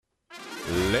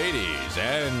Ladies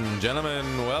and gentlemen,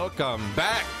 welcome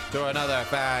back to another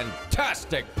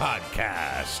fantastic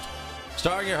podcast.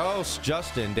 Starring your hosts,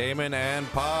 Justin, Damon, and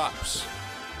Pops.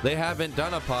 They haven't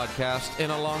done a podcast in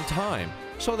a long time,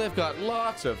 so they've got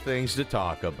lots of things to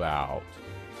talk about.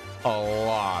 A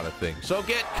lot of things. So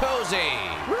get cozy.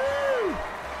 Woo!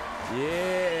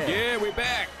 Yeah, we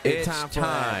back. It's time for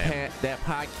that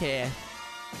podcast.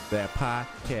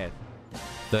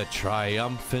 The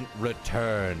triumphant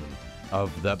return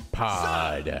of the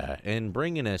pod. And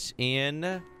bringing us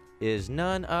in is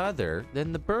none other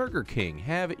than the Burger King.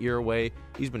 Have it your way.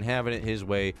 He's been having it his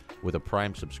way with a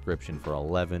Prime subscription for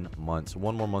 11 months.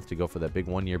 One more month to go for that big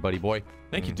 1 year, buddy boy.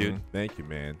 Thank you, dude. Thank you,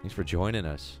 man. Thanks for joining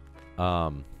us.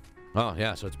 Oh,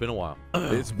 yeah, so it's been a while.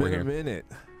 It's We're been here. a minute.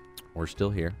 We're still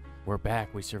here. We're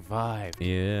back. We survived.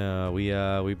 Yeah,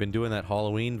 we've been doing that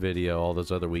Halloween video all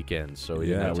those other weekends, so we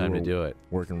didn't have time to do it.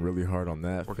 Working really hard on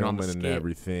that, Working on the filming and skit.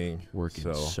 everything.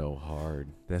 Working so hard.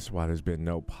 That's why there's been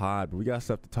no pod. But we got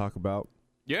stuff to talk about.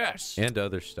 Yes. And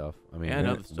other stuff. I mean, And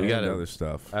other stuff. we got other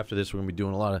stuff. After this, we're going to be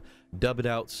doing a lot of dub-it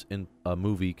outs in a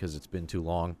movie because it's been too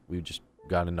long. We just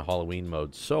got into Halloween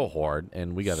mode so hard,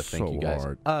 and we got to thank So you guys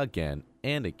hard. again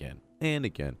and again and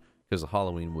again because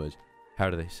Halloween was, how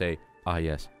do they say? Ah,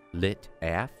 yes, lit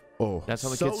AF. Oh, That's how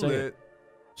the so kids say it. lit.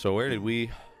 So where did we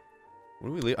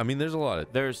leave? I mean, there's a lot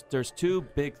of There's two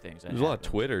big things. there's a lot of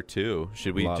Twitter too.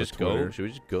 Should we A lot of just go? Twitter. Should we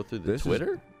just go through the This is-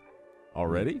 Twitter?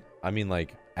 Already? I mean,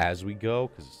 like as we go,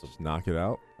 because Just knock it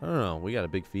out. I don't know. We got a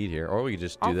big feed here, or we could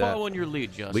just do I'm that. following your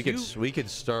lead, Just. We could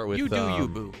start with You do you,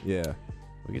 boo. Yeah.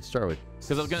 We could start with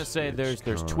Because I was gonna say there's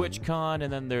TwitchCon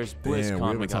and then there's Damn, we BlizzCon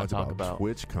haven't we gotta talked talk about about.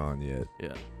 TwitchCon yet.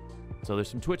 Yeah. So there's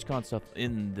some TwitchCon stuff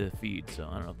in the feed, so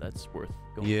I don't know if that's worth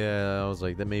going. Yeah, I was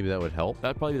like, that maybe that would help.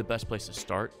 That'd probably be the best place to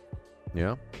start.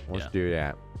 Yeah, let's Yeah. do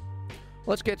that.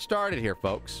 Let's get started here,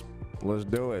 folks. Let's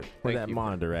do it. Where Thank that you.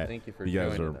 monitor at? Thank you for You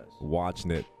guys joining are us.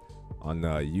 watching it on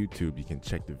YouTube. You can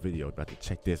check the video. About to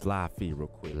check this live feed real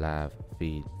quick. Live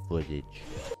feed footage.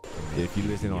 If you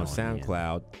listen on Yeah.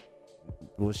 SoundCloud,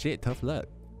 well, shit, tough luck.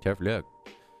 Tough look.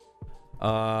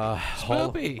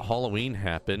 Spoopy. Halloween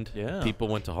happened. Yeah. People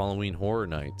went to Halloween Horror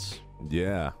Nights.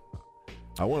 Yeah.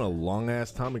 I went a long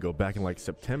ass time ago, back in like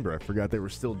September. I forgot they were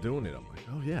still doing it. I'm like,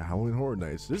 oh yeah, Halloween Horror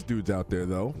Nights. This dude's out there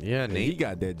though. Yeah, And Nate. he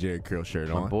got that Jerry Curl shirt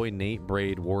My on. boy Nate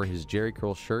Braid wore his Jerry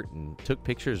Curl shirt and took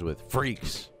pictures with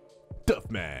freaks Duff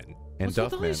Man. and What's with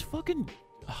all Duffman. these fucking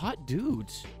hot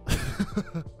dudes?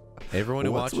 Everyone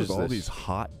who What's watches with all this, these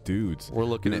hot dudes? we're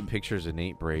looking Dude, at pictures of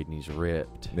Nate Braid and he's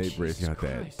ripped. Nate Braid's Jesus got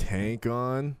that Christ. tank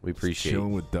on. We appreciate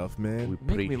chilling with Duff Man. We Make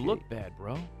me appreciate- look bad,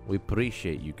 bro. We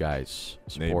appreciate you guys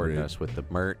supporting Braid. us with the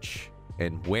merch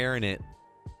and wearing it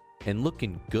and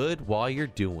looking good while you're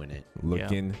doing it.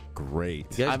 Looking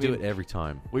great. You guys I do mean- it every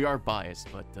time. We are biased,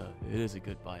 but it is a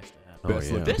good bias to have. Oh, Best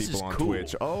yeah. looking This people is on cool.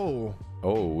 Twitch. Oh,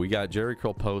 Oh, we got Jerry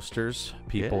Curl posters.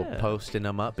 People Yeah. posting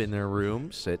them up in their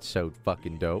rooms. It's so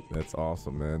fucking dope. that's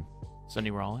awesome, man.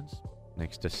 Sonny Rollins.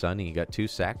 Next to Sonny, you got two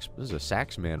sax. This is a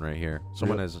sax man right here.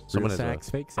 Someone Real- has real someone has sax,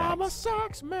 fake sax. I'm a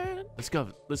sax man. Let's go.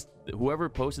 Whoever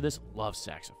posted this loves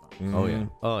saxophone. Oh yeah.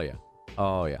 Mhm. Oh yeah.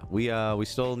 Oh yeah. We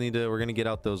still need to. We're gonna get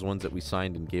out those ones that we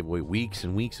signed and gave away weeks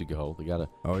and weeks ago. We gotta.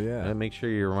 Oh yeah. Make sure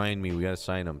you remind me. We gotta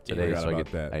sign them today. forgot so I about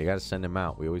get that. I gotta send them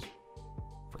out. We always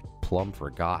plumb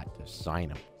forgot to sign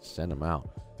them. Send them out.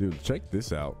 Dude, check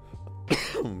this out.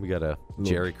 We got a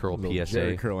Jerry Curl Little PSA.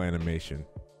 Jerry Curl animation.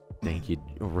 Thank you,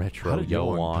 retro How did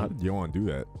Yoan. Yoan do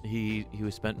that? He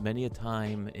was spent many a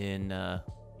time in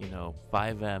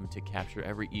 5M to capture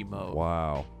every emo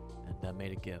Wow. and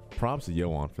made a GIF. Props to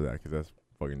Yoan for that, because that's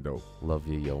fucking dope. Love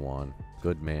you, Yoan.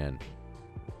 Good man.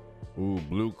 Ooh,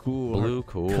 Blue Cool. Blue Her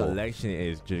Cool. collection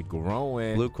is just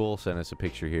growing. Blue Cool sent us a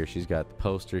picture here. She's got the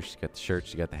poster. She's got the shirt.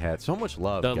 She's got the hat. So much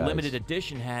love, The guys. limited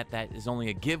edition hat that is only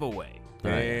a giveaway.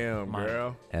 Damn, Mine.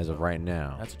 girl. As of right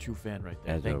now. That's a true fan right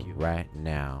there. As Thank of you. right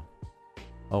now.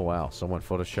 Oh, wow. Someone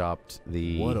photoshopped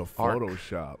the What a Arc.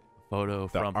 Photoshop. Photo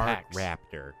The from Arc PAX.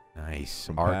 Raptor. nice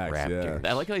From Arc PAX, Raptor.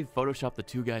 I like how he photoshopped the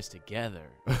two guys together.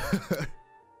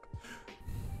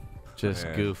 Just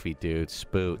Man. goofy, dude.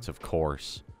 Spoots, of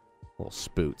course. Little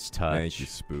Spoots touch. Thank you,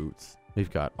 Spoots.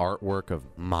 We've got artwork of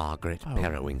Margaret Oh,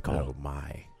 Periwinkle. oh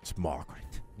my. It's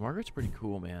Margaret. Margaret's pretty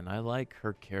cool, man. I like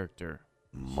her character.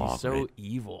 Margaret. She's so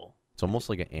evil. It's almost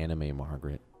like an anime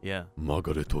Margaret. Yeah.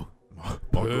 Margaret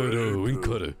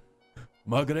Periwinkle.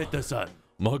 Margaret the son.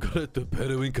 Margaret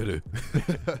Periwinkle.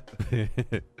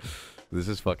 This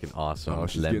is fucking awesome. Oh,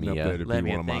 she's getting up there to be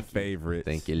Lemia, one of my thank you. favorites.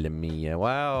 Thank you, Lemia.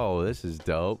 Wow, this is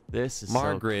dope. This is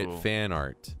Margaret so cool. fan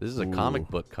art. This is a Ooh. comic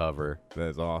book cover.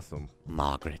 That's awesome.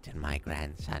 Margaret and my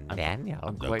grandson Daniel.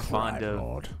 I'm quite fond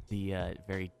of the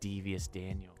very devious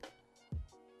Daniel.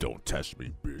 Don't test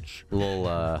me, bitch.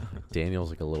 Little Daniel's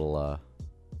like a little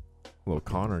Little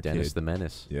Connor Dennis kid. the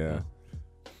Menace. Yeah.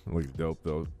 Looks dope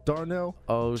though. Darnell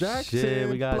Oh Jackson, shit,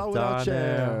 we got blow it out your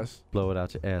Darnell. ass. Blow it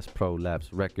out your ass.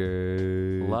 Prolapse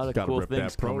Records. A lot of Gotta cool rip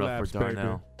things that coming up for prolapse, baby.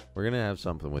 Darnell. We're gonna have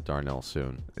something with Darnell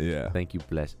soon. Yeah. Thank you,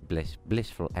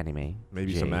 blissful anime.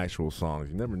 Maybe Jay. some actual songs.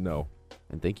 You never know.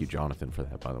 And thank you, Jonathan, for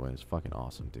that. By the way, it's fucking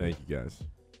awesome, dude. Thank you guys.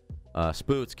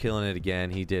 Spoot's killing it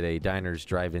again. He did a Diners,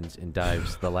 Drive-Ins, and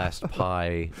Dives The Last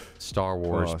Pie Star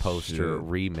Wars Oh, poster shit.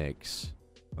 remix.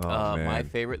 Oh man. My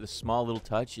favorite, the small little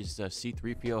touch, is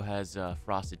C-3PO has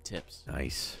frosted tips.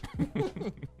 Nice.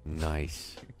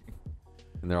 Nice.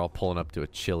 And they're all pulling up to a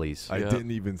Chili's. I Yeah.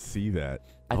 didn't even see that.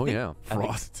 I Oh, think- yeah. I think-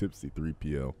 Frost Tipsy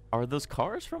 3PO. Are those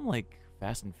cars from like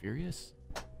Fast and Furious?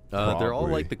 They're all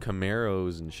Probably. like the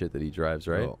Camaros and shit that he drives,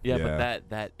 right? Oh, Yeah, but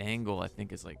that angle I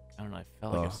think is like, I don't know. I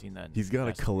felt like Oh, I've seen that. in He's got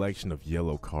a Fast and collection of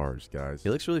yellow cars, guys. He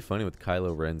looks really funny with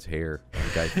Kylo Ren's hair on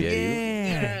Guy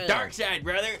Fieri. Dark side,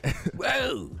 brother.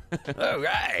 Whoa! All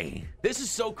right. This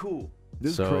is so cool.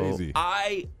 This So- is crazy.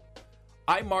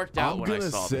 I marked out I'm when I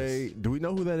gonna saw say, this. do we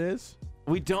know who that is?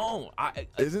 We don't.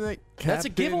 Isn't it Captain? That's a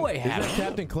giveaway hat. Is that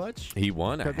Captain Clutch? He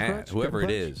won a Captain hat. Clutch? Whoever it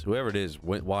Captain is,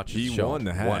 watch He the show. won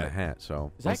the hat. Won a hat.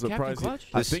 So Is that Captain surprised he- Clutch?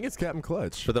 I think it's Captain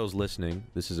Clutch. for those listening,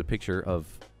 this is a picture of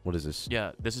what is this?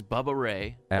 Yeah, this is Bubba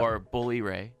Ray At- or Bully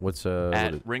Ray What's at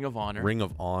what is- Ring of Honor. Ring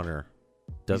of Honor?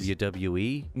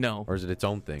 WWE, No, or is it its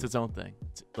own thing? it's its own thing.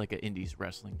 It's like an indies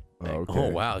wrestling Oh, thing. okay. Oh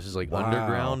wow, this is like Wow.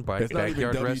 underground It's not even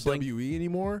backyard wrestling. WWE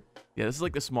anymore. Yeah, this is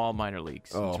like the small minor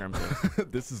leagues Oh. in terms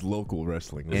of. This is local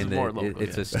wrestling. This is And more it- local,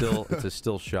 it's yeah. a still it's a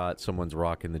still shot. Someone's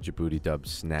rocking the Djibouti Dub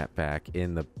snapback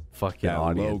in the fucking that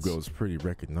audience. logo's pretty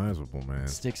recognizable, man. It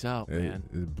sticks out,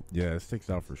 man. Yeah, it sticks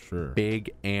out for sure.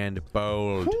 Big and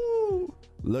bold. Woo!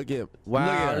 Look at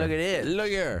Wow, look at it. it. Look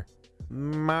here.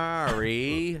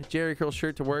 Mari, Jerry Curl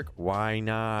shirt to work. Why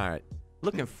not?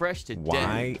 Looking fresh to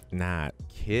Why not?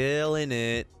 Killing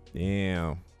it.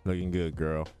 Damn, looking good,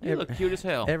 girl. death. You look cute as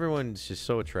hell. Everyone's just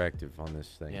so attractive on this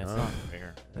thing. Yeah, it's huh? not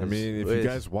fair. I mean, if you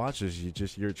guys watch this,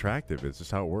 you're attractive. It's just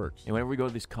how it works. And whenever we go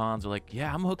to these cons, they're like,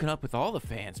 "Yeah, I'm hooking up with all the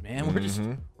fans, man.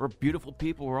 We're beautiful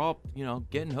people. We're all,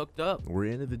 getting hooked up." We're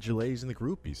into the gelays and the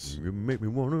groupies. You make me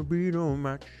wanna beat on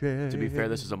my chest. To be fair,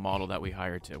 this is a model that we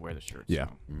hired to wear the shirts. Yeah.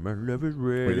 so. My love is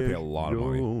ready. to pay a lot of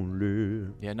money.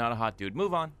 Lonely. Yeah, not a hot dude.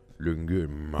 Move on. Looking good,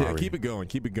 Mari. Yeah, keep it going.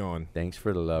 Keep it going. Thanks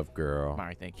for the love, girl.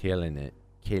 Mari, thank you. Killing it.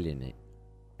 Killing it.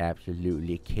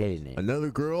 Absolutely killing it.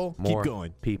 Another girl. More Keep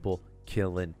going. people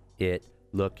killing it.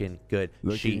 Looking good.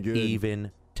 Looking she good.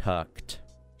 even tucked.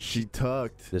 She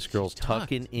tucked. This girl's She's tucked.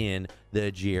 tucking in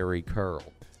the Jerry curl.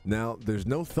 Now, there's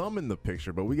no thumb in the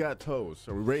picture, but we got toes.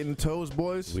 Are we rating toes,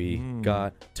 boys? We Mm.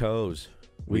 got toes.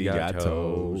 We got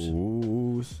toes.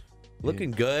 toes.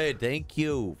 Looking good. Thank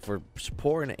you for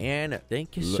supporting Anna.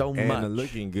 Thank you so Anna much.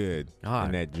 looking good God,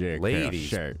 in that Jerry Curl ladies,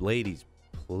 shirt. ladies,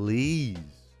 please,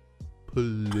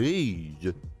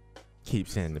 please. Keep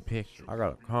sending the picture. I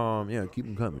gotta calm. Yeah, keep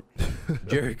them coming.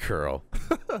 Jerry curl.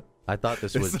 I thought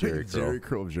this was It's like Jerry curl. Jerry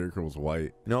Curl. Jerry Curl's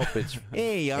white. Nope, it's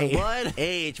Hey, young blood.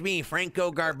 Hey, it's me,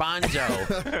 Franco Garbanzo.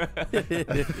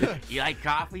 You like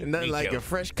coffee? Nothing Me like too. a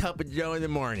fresh cup of Joe in the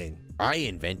morning. I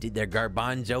invented the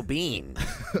garbanzo bean.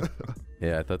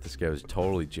 Yeah, I thought this guy was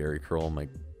totally Jerry Curl. My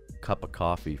cup of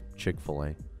coffee,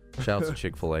 Chick-fil-A. Shout out to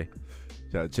Chick-fil-A.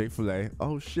 Shout out Chick-fil-A.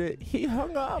 Oh, shit. He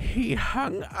hung up. He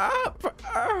hung up.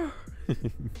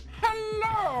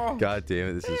 Hello. God damn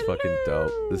it, this is fucking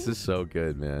dope. This is so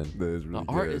good, man. That is The really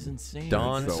art good. is insane.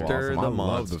 Dawn That's so Stir awesome. the I love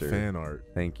Monster. the fan art.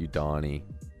 Thank you, Donnie.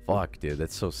 Fuck, dude,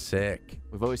 that's so sick.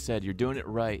 We've always said you're doing it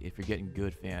right if you're getting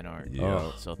good fan art. Yeah.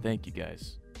 Oh. So thank you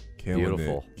guys. Killing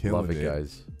Beautiful. It. Killing Love it,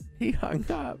 guys. He hung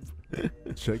up.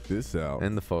 Check this out.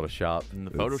 And the Photoshop. And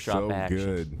the It's Photoshop so action.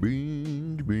 good.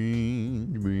 Bing,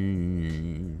 bing,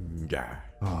 bing. Yeah.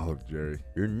 Oh, look, Jerry.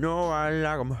 You know I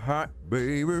like 'em hot,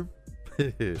 baby.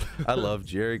 I love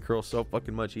Jerry Curl so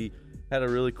fucking much. He had a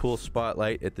really cool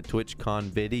spotlight at the TwitchCon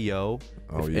video.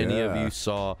 Oh, If any of yeah. you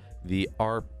saw the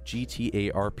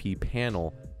GTA RP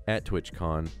panel at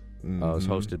TwitchCon, it was Mhm.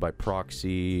 hosted by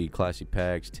Proxy, Classy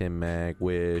Pags, Tim Mack,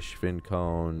 Wish,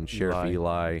 Fincone, Sheriff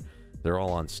Eli. They're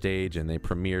all on stage, and they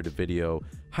premiered a video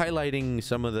highlighting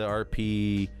some of the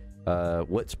RP,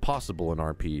 what's possible in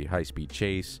RP, high-speed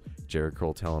chase, Jerry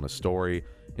Curl telling a story.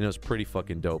 And it was pretty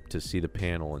fucking dope to see the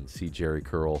panel and see Jerry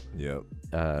Curl Yep.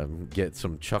 get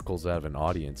some chuckles out of an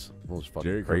audience. It was fucking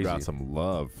Jerry crazy. Curl got some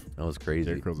love. That was crazy.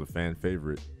 Jerry Curl's a fan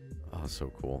favorite. Oh, so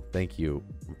cool. Thank you,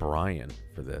 Brian,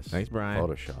 for this. Thanks, Brian.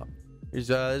 Photoshop.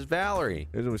 There's Valerie.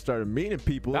 Here's when we started meeting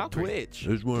people at Valkyrie. Twitch.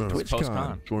 There's one of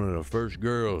TwitchCon. It's one of the first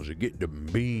girls to get the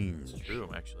beans. It's true,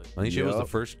 actually. I think she was Yup.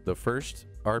 the first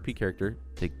RP character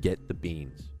to get the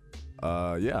beans.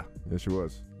 Yeah, she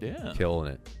was. Yeah.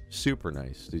 Killing it. Super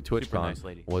nice. Dude, TwitchCon nice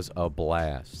lady. was a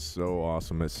blast. So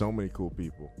awesome. Met so many cool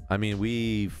people. I mean,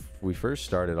 we first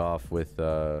started off with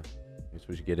I guess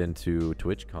we should get into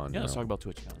TwitchCon. Yeah, let's now. talk about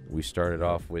TwitchCon. We started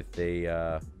off with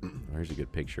a here's a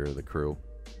good picture of the crew.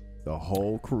 The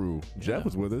whole crew. Jeff Yeah.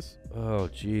 was with us. Oh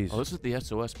jeez. Oh, this is the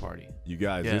SOS party. You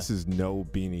guys, Yeah. this is no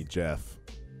Beanie Jeff.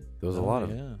 There was a Oh, lot of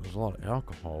yeah. there was a lot of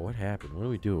alcohol. What happened? What did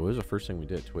we do? What was the first thing we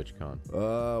did at TwitchCon?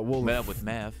 Well, Met up with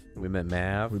Mav. We met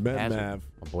Mav, we met Hazard. Mav.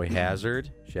 my boy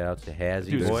Hazard. Shout out to Hazzy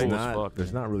Dude's boy. cool as fuck,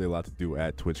 There's man. not really a lot to do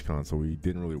at TwitchCon, so we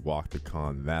didn't really walk the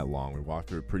con that long. We walked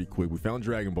through it pretty quick. We found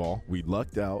Dragon Ball. We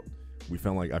lucked out. We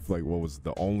found I feel like what was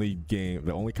the only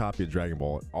copy of Dragon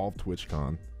Ball at all of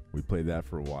TwitchCon. We played that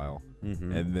for a while,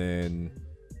 Mhm. and then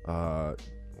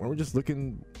weren't we just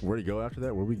looking where to go after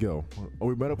that? Where we go? Oh,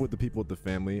 we met up with the people at the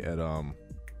family at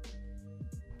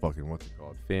fucking what's it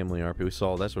called? Family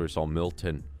RP. That's where we saw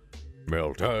Milton.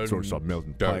 Milton. So we saw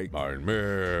Milton Pike.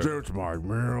 George Mark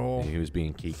Merrill. And he was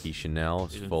being Kiki Chanel,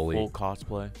 He's in fully full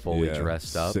cosplay. fully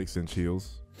dressed up. 6-inch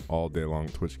heels all day long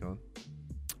at TwitchCon.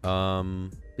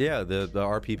 Yeah, the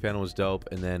RP panel was dope.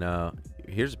 And then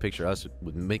here's a picture of us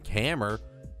with Mick Hammer.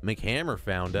 Mick Hammer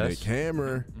found us. Nick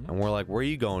Hammer. And we're like, where are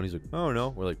you going? He's like, oh no.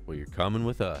 We're like, well, you're coming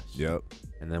with us. Yep.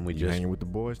 And then we You just hanging with the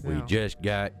boys now. we just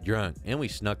got drunk and we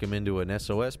snuck him into an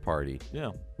SOS party.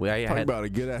 Yeah. I Talk had about a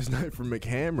good ass night for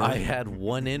McHammer. I had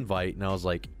one invite and I was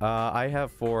like, I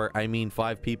have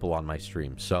 5 people on my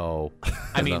stream. So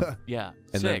I mean, yeah.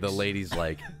 and then the 6. lady's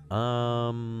like,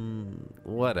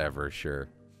 whatever, sure.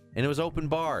 And it was open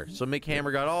bar, so Mick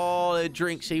Hammer got all the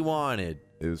drinks he wanted.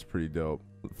 It was pretty dope.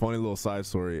 Funny little side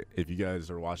story. If you guys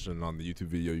are watching on the YouTube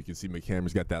video, you can see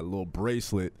McHammer's got that little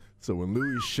bracelet. So when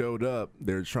Louis showed up,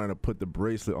 they were trying to put the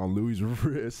bracelet on Louis'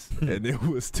 wrist, and it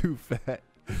was too fat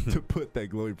to put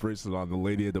that glowy bracelet on. The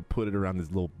lady had to put it around his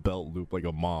little belt loop like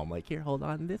a mom. Like, here, hold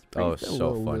on this Oh, bracelet. so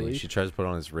little funny. Louis. She tries to put it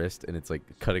on his wrist, and it's like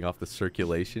cutting off the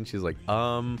circulation. She's like,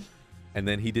 and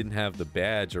then he didn't have the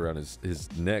badge around his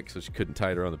neck, so she couldn't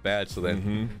tie it around the badge. So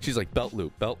then she's like, belt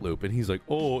loop, and he's like,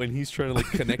 oh, and he's trying to like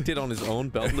connect it on his own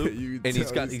belt loop, You and can he's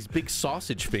tell got he's- these big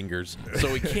sausage fingers,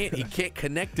 so he can't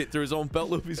connect it through his own belt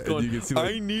loop. He's And going, you can see,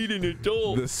 like, I need an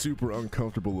adult. The super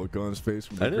uncomfortable look on his face.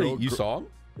 From the I didn't know girl. you saw him.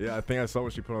 Yeah, I think I saw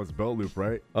when she put on his belt loop,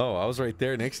 right? Oh, I was right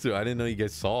there next to it. I didn't know you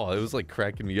guys saw. It was like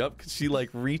cracking me up because she like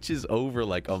reaches over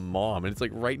like a mom and it's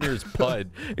like right near his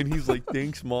pud. And he's like,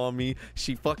 thanks, mommy.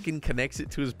 She fucking connects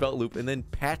it to his belt loop and then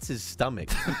pats his stomach.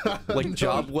 Like,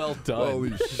 job well done.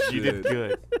 Holy shit. You did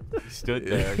good. He stood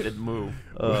there, didn't move.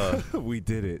 We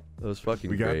did it. That was fucking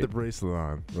We great. got the bracelet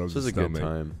on. This was a good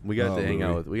time. We got to hang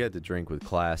out with, we got to drink with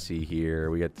Classy here.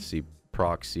 We got to see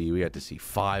Proxy. We got to see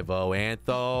 5-0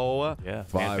 Antho. Yeah.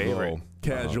 Fan 5-0. favorite.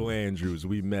 Casual Andrews.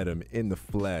 We met him in the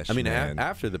flesh. I mean, man.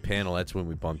 after the panel, that's when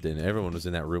we bumped in. Everyone was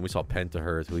in that room. We saw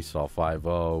Pentaherth. We saw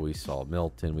 5-0. We saw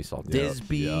Milton. We saw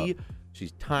Disby. yep.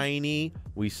 She's tiny.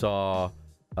 We saw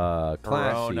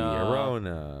Classy, Arona.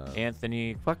 Arona.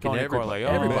 Anthony, Fucking Tony everybody.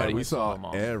 Corleone. Everybody. Man, we saw them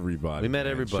all. everybody. We met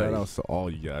man. everybody. Shout outs to all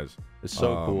you guys. It's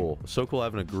so cool. So cool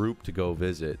having a group to go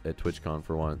visit at TwitchCon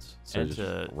for once. So And just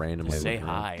to randomly say looking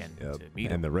around. hi and Yep. to meet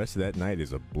And him. the rest of that night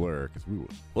is a blur because we were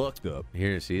fucked up.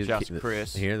 Here, see, Shouts to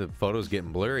Chris. Here, the photo's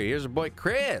getting blurry. Here's our boy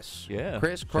Chris. Yeah.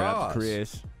 Chris Shout out Cross. to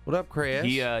Chris. What up, Chris?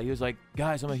 He was like,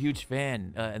 guys, I'm a huge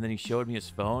fan. And then he showed me his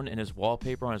phone, and his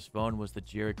wallpaper on his phone was the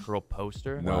Jerry Curl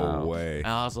poster. No Wow. way. And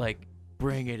I was like,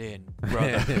 bring it in,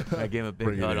 brother. I gave him a big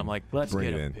Bring it hug. in. I'm like, let's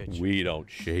Bring get it a in. picture. We don't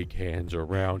shake hands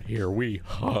around here. We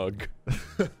hug.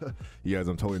 You guys,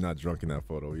 I'm totally not drunk in that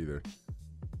photo either.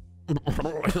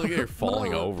 Look at her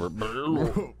falling over.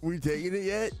 We taking it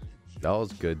yet? That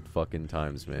was good fucking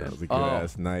times, man. That was a good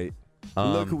ass night.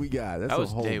 Look who we got. That's That a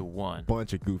was whole day one.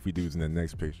 bunch of goofy dudes in the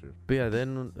next picture. But yeah,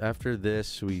 then after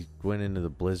this, we went into the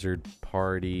Blizzard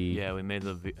party. Yeah, we made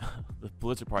the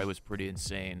Blizzard party was pretty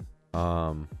insane.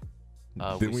 Didn't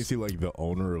we see like the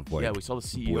owner of like? yeah, we saw the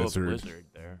CEO Blizzard. of Blizzard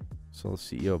there. So the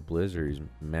CEO of Blizzard, he's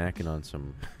macking on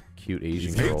some cute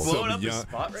Asian He's got girl. blowing some up his young,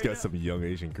 spot he's right got now. some young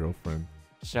Asian girlfriend.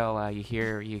 So you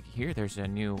hear there's a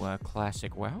new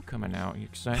classic WoW coming out. You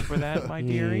excited for that, my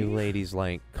You dearie? ladies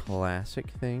like classic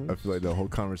things. I feel like the whole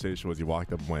conversation was he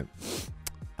walked up and went,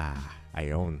 I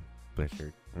own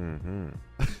Blizzard. Mm-hmm.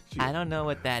 I don't know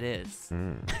what that is.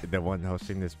 Mm. The one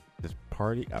hosting this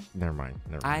party. Never mind.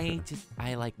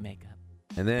 I like makeup.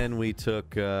 And then we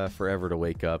took forever to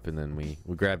wake up, and then we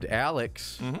grabbed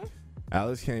Alex, Mm-hmm.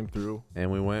 Alex came through.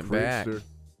 and we went back. Priester.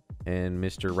 And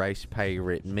Mr. Rice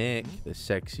Pirate Mick, the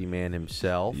sexy man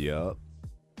himself, Yup.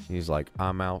 he's like,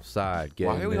 I'm outside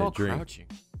getting Why are we a all drink. crouching?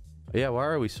 Yeah, why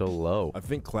are we so low? I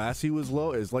think Classy was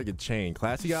low. It's like a chain.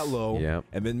 Classy got low. Yep.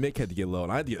 And then Mick had to get low,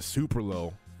 and I had to get super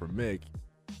low for Mick.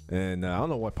 And I don't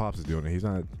know what Pops is doing. He's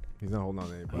not holding on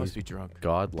to I anybody. must be drunk.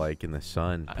 Godlike in the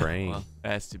sun, praying. Well,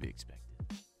 that's to be expected.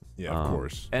 Yeah, of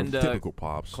course. and, Typical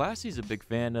Pops. Classy's a big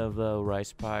fan of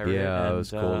Rice Pirate. Yeah, and, it was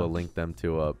cool to link them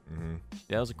two up. Mm-hmm.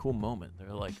 Yeah, that was a cool moment.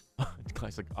 They're like,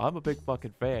 Classy's like, I'm a big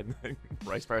fucking fan.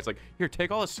 Rice Pirate's like, here,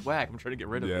 take all the swag. I'm trying to get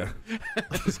rid of Yeah. it.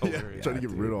 It's Yeah, hilarious. trying to get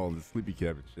rid of all the sleepy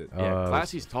cabin shit. Yeah,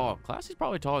 Classy's tall. Classy's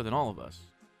probably taller than all of us.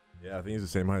 Yeah, I think he's the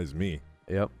same height as me.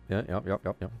 Yep.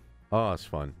 Oh, it's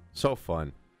fun. So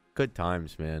fun. Good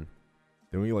times, man.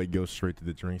 Then we like go straight to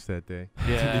the drinks that day.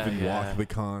 Yeah, Didn't even walk yeah. to the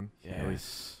con. Yeah,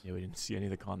 we didn't see any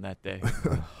of the con that day.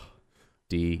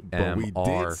 DMR. But we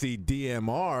did see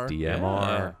DMR. DMR.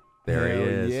 Yeah. There he Hell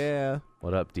is. Yeah.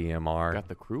 What up, DMR? Got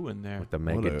the crew in there. With the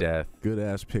What a Megadeth. Good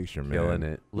ass picture, man. Killing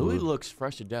it. Louis looks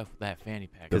fresh to death with that fanny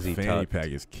pack. The 'Cause he fanny tucked. pack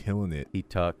is killing it. He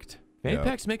tucked. Fanny Yeah.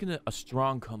 pack's making a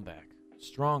strong comeback.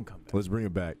 Strong comeback. Let's bring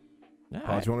it back. Yeah,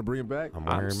 Pops, you want to bring it back? I'm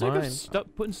I'm wearing sick mine.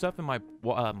 of putting stuff in my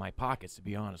pockets, to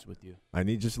be honest with you. I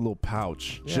need just a little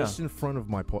pouch, Yeah. just in front of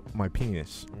my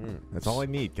penis. That's all I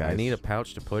need, guys. I need a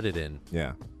pouch to put it in.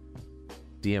 Yeah.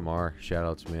 DMR.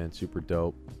 Shoutouts, man. Super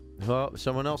dope. Well,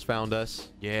 someone else found us.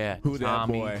 Yeah. Who that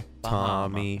Tommy boy? Bahama.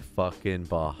 Tommy fucking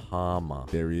Bahama.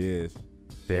 There he is.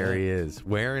 There he is.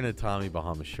 Wearing a Tommy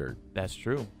Bahama shirt. That's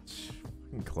true.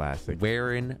 Classic.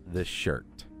 Wearing the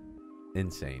shirt.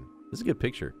 Insane. This is a good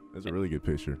picture. That's a really good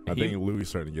picture. I He- think Louis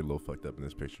starting to get a little fucked up in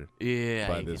this picture. Yeah,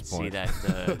 By you this can see point.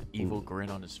 that evil grin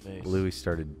on his face. Louis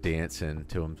started dancing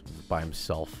to him by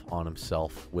himself, on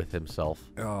himself, with himself.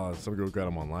 Oh, some girl got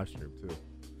him on live stream too.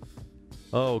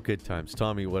 Oh, good times.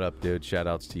 Tommy, what up, dude?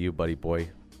 Shoutouts to you, buddy boy.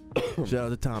 Shout out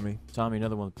to Tommy. Tommy,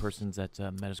 another one of the persons that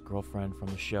met his girlfriend from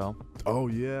the show. Oh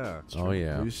yeah. Oh,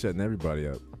 yeah. He's setting everybody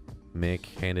up. Mick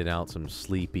handed out some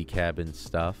sleepy cabin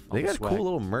stuff. They Oh, got swag. cool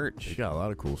little He merch. got a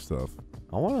lot of cool stuff.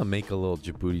 I want to make a little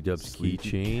Djibouti Dubs Sleepy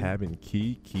keychain. cabin I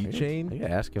keychain.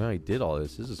 gotta ask him how he did all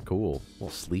this. This is cool. Little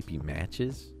sleepy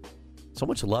matches. So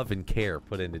much love and care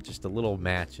put into just the little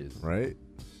matches. Right?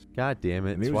 God damn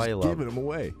it. And he That's was why I love giving them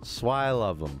away. That's why I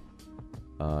love him.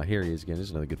 Here he is again.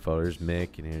 There's another good photo. There's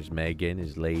Mick, and here's Megan,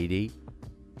 his lady.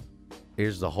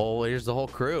 Here's the whole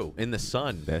crew in the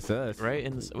sun. That's us. Right?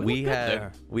 In the, We look good had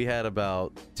there. we had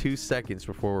about 2 seconds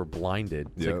before we're blinded.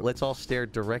 It's Yep. like, let's all stare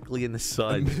directly in the And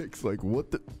sun. Nick's like, what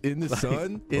the? In the Like,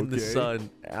 sun? in the Okay. sun.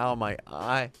 Ow, my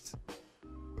eyes.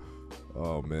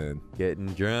 Oh man. Getting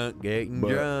drunk. But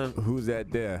Drunk. who's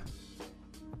that there?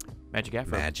 Magic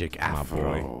Afro. Magic My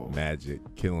Afro. boy. Magic.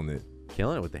 Killing it.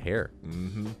 Killing it with the hair.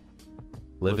 Mm-hmm.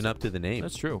 Living up to the name.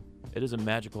 That's true. It is a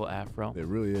magical afro. It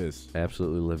really is.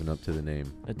 Absolutely living up to the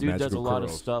name. That dude does a Magical lot of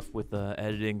curls. stuff with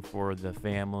editing for the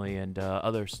family and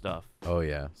other stuff. Oh,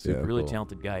 yeah. Yeah. Really cool.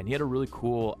 talented guy. And he had a really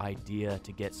cool idea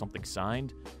to get something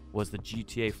signed was the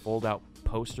GTA fold-out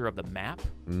poster of the map.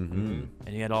 Mm-hmm. And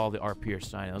he had all the art peers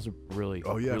sign it. That was a really,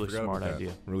 Oh yeah. I really forgot smart about that.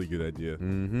 idea. Really good idea.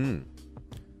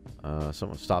 Mm-hmm.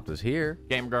 Someone stopped us here.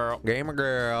 Game girl. Gamer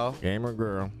girl. Gamer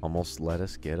girl. Almost let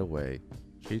us get away.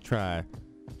 She tried.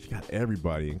 She got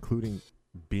everybody, including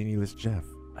Beanieless Jeff.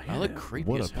 I look creepy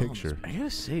What as a hell in this picture. I gotta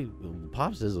say,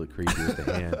 Pops does look creepy with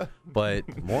the hand.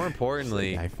 But more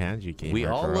importantly, I found you, gamer we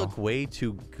all girl. look way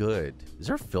too good. Is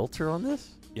there a filter on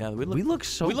this? Yeah, we We look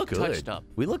so we look good. touched up.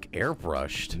 We look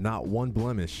airbrushed. Not one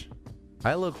blemish.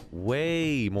 I look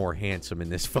way more handsome in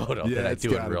this photo than I it's do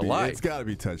in gotta real be. life. It's got to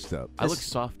be touched up. I look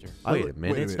softer. Wait a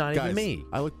minute, it's not even Guys, me.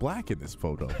 I look black in this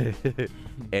photo.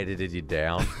 Edited you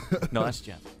down. No, that's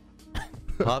Jeff.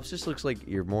 Pops just looks like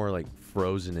you're more like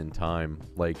frozen in time,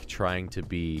 like trying to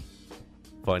be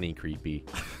funny creepy,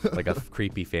 like a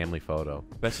creepy family photo.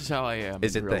 That's just how I am.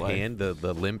 Is in it real the life. hand,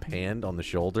 the limp hand on the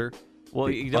shoulder? Well,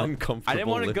 The you don't. uncomfortable I didn't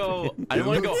want to limp go. hand? I didn't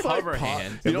want to go looks like hover Pop-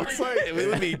 hand. It looks like it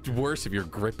would be worse if you're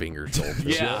gripping your shoulder.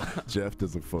 Yeah. Jeff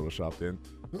does look photoshopped in.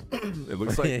 It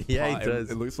looks like Yeah, he Pop-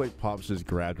 does. It looks like Pops just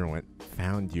grabbed her and went,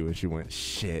 "Found you," and she went,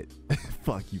 "Shit,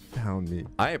 fuck, you found me."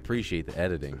 I appreciate the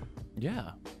editing.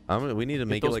 Yeah. We need to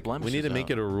make it those like we need to blemishes make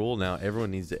out. it a rule now. Everyone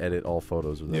needs to edit all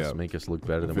photos with Yeah. us, make us look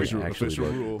better than Official, we actually official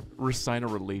look. rule. Resign a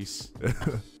release.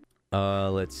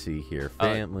 Let's see here.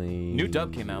 Family. New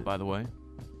dub came out, by the way.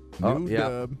 Oh, New yeah.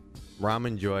 dub.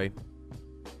 Ramen Joy.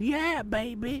 Yeah,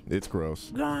 baby. It's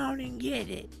gross. Go on and get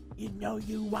it. You know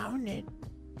you want it.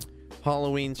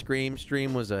 Halloween Scream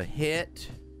stream was a hit.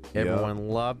 Everyone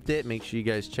loved it. Make sure you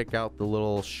guys check out the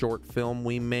little short film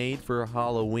we made for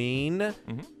Halloween.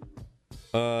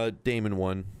 Damon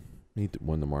won. He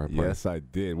won the Mario Party. Yes, I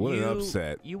did. What an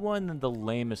upset. You won the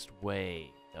lamest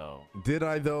way, though. Did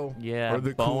I, though? Yeah, Or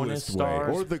the bonus coolest stars,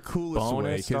 way. Or the coolest way,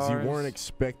 bonus because you stars. weren't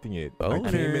expecting it. I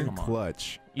Boner. came in Come on.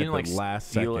 clutch You at didn't the like last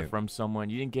steal second. it from someone.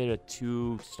 You didn't get a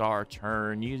 2-star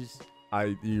turn. You just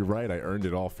You're right. I earned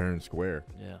it all fair and square.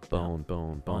 Bone.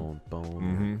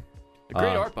 Mm-hmm.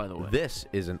 Great art, by the way. This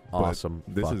is an awesome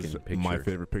This fucking is picture. my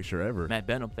favorite picture ever. Matt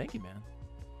Benham, thank you, man.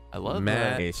 I love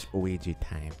Matt, that. It's Ouija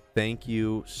time. thank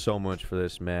you so much for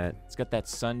this, Matt. It's got that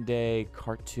Sunday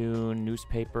cartoon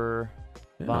newspaper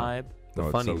vibe. The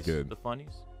It's so funnies. good. The funnies.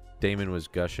 Damon was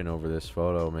gushing over this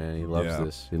photo, man. He loves Yeah,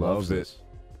 this. He loves loves it. this.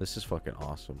 This is fucking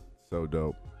awesome. So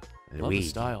dope. Love the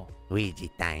style. Ouija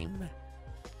time.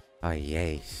 Oh,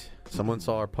 yes. Someone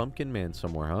saw our Pumpkin Man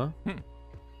somewhere, huh?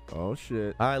 Oh,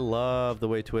 shit. I love the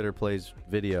way Twitter plays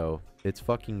video. It's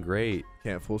fucking great.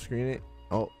 Can't full screen it?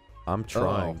 Oh, I'm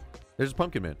trying. There's a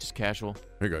Pumpkin Man. Just casual.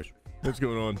 Hey, guys. what's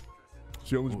going on?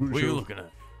 Showman's Booty What are you Show. looking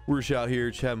at? We're just out here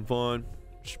just having fun.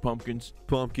 Just pumpkins.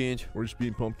 Pumpkins. We're just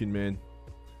being Pumpkin Man.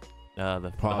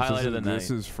 The Pops, highlight of the night. this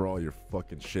is for all your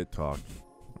fucking shit talk.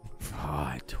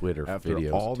 God, Twitter After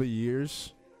videos. all the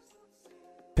years,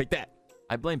 take that.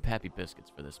 I blame Pappy Biscuits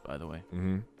for this, by the way.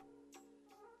 Mm-hmm.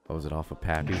 Oh, was it off of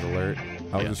Pappy's alert?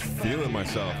 I was just feeling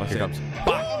myself. I Here said,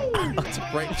 comes. That's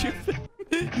right.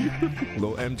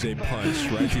 little MJ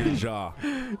punch right to your jaw.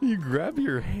 You grab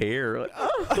your hair. Like,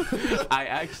 oh, I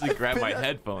actually grabbed my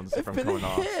headphones from going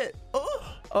off. hit.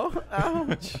 Oh,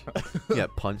 ouch. You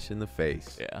got punched in the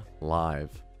face. Yeah.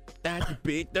 Live.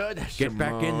 Get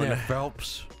back in there,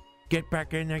 Phelps. Get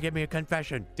back in there. Give me a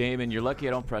confession. Damon, you're lucky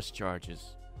I don't press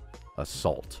charges.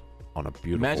 Assault on a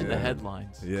beautiful Imagine the woman.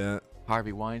 headlines. Yeah.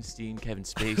 Harvey Weinstein, Kevin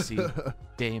Spacey,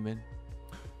 Damon,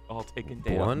 all taken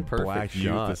down. One perfect Black youth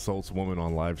shot. assaults woman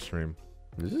on live stream.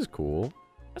 This is cool.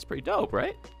 That's pretty dope,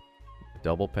 right?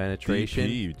 Double penetration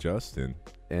DP, Justin.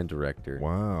 and director.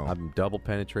 Wow. I'm double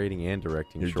penetrating and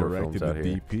directing You're short directing films out the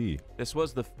here. DP. This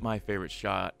was my favorite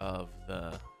shot of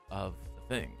the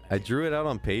thing. I drew it out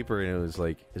on paper and it was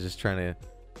like, I was just trying to.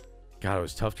 God, it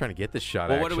was tough trying to get this shot.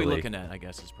 Well, what are we actually. looking at? I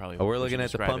guess is probably. Oh, we're we looking should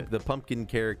at describe it. the pumpkin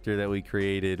character that we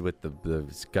created with the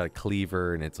it's got a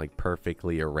cleaver and it's like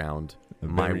perfectly around A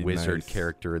my very wizard nice-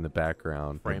 character in the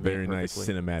background. A Frame it very nice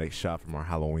perfectly. cinematic shot from our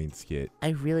Halloween skit. I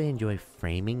really enjoy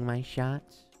framing my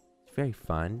shots. It's very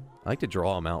fun. I like to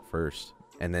draw them out first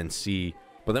and then see.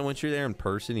 But then once you're there in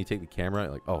person, you take the camera,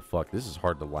 you're like, oh fuck, this is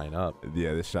hard to line up.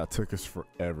 Yeah, this shot took us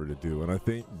forever to do. And I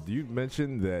think, you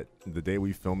mentioned that the day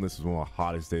we filmed this was one of the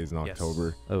hottest days in Yes.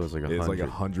 October. It was like It's like 100.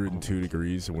 102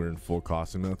 degrees and we're in full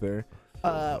costume out there.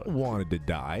 Wanted to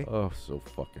die. Oh, so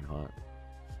fucking hot.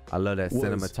 I love that Was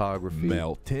cinematography.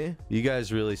 Melting. You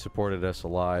guys really supported us a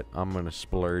lot. I'm gonna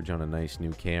splurge on a nice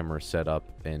new camera setup,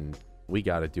 and we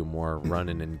got to do more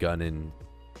running and gunning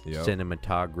Yep.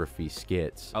 cinematography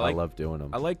skits. I, I like- love doing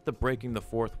them. I like the breaking the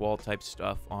fourth wall type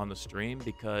stuff on the stream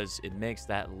because it makes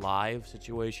that live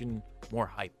situation more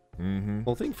hype. Mm-hmm.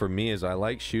 Well, the thing for me is I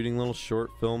like shooting little short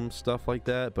film stuff like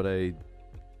that, but I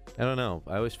don't know.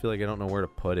 I always feel like I don't know where to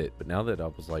put it. But now that I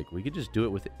was like, we could just do it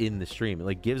within the stream. It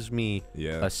like gives me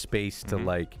Yeah. a space to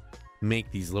like make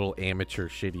these little amateur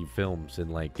shitty films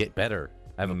and like get better.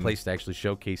 I have a place to actually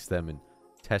showcase them and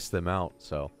test them out.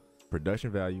 So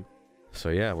Production value.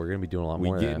 yeah, we're gonna be doing a lot We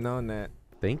more of getting that. on that.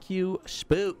 Thank you,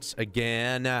 Spoots,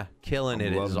 again. Killing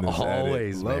it as Loving this edit.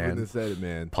 always, Loving man. this edit,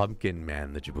 man. Pumpkin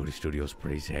Man, the Djibouti Studios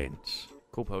presents.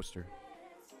 Cool poster.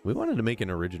 We wanted to make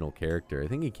an original character. I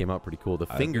think he came out pretty cool. The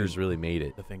I fingers think- really made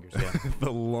it. The fingers, yeah.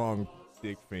 The long,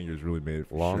 thick fingers really made it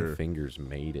for Long sure. fingers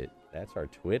made it. That's our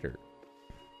Twitter.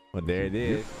 Well, there it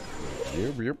is.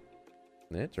 Yep.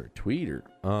 That's our tweeter.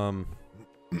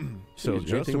 So is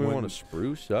there anything Justin we went- want to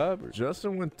spruce up? Or...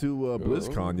 Justin went to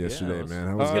BlizzCon yeah, yesterday, let's- man.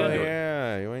 How Oh was that?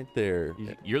 yeah, you went there.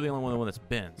 You're the only one that's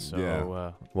been. So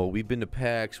Yeah. Well, we've been to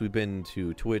PAX, we've been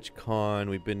to TwitchCon,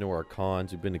 we've been to our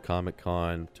cons, we've been to Comic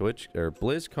Con,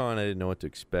 BlizzCon. I didn't know what to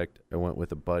expect. I went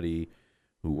with a buddy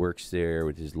who works there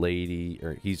with his lady,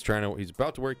 or he's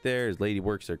about to work there. His lady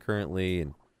works there currently,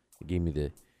 and he gave me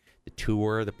the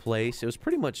tour of the place. It was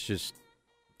pretty much just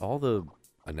all the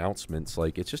announcements.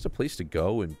 Like, it's just a place to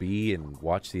go and be and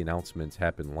watch the announcements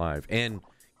happen live and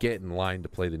get in line to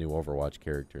play the new Overwatch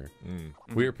character.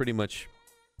 We were pretty much,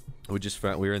 we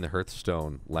were in the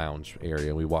Hearthstone lounge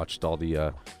area. We watched all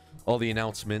the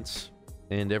announcements,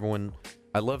 and everyone.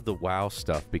 I love the WoW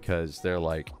stuff because they're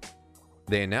like,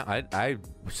 I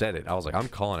said it. I was like, I'm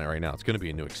calling it right now. It's going to be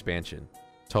a new expansion.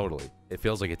 Totally. It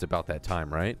feels like it's about that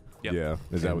time, right? Yep. Yeah.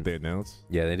 Is that what they announced?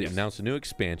 Yeah, they announced a new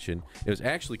expansion. It was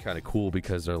actually kind of cool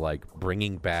because they're like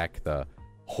bringing back the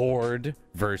Horde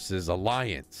versus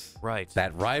Alliance. Right.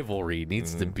 That rivalry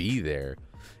needs to be there.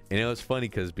 And it was funny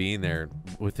because being there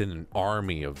within an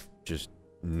army of just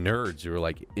nerds who were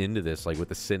like into this, like with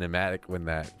the cinematic when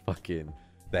that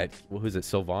what was it,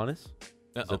 Sylvanas?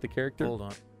 Is that the character?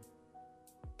 Hold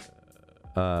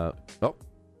on.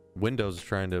 Windows is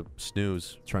trying to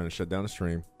snooze. Trying to shut down the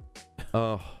stream.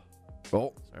 Oh,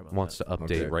 Sorry about wants to update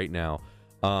Okay. right now.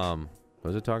 What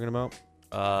was it talking about?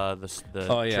 The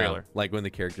Oh yeah, trailer. like when the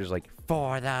character's like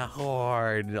for the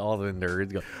Horde, and all the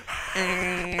nerds go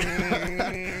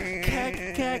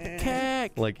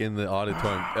like in the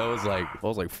auditorium. I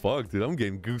was like, fuck, dude, I'm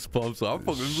getting goosebumps. I'm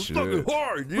fucking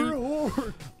hard,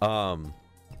 dude.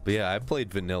 But yeah, I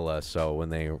played vanilla, so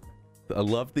I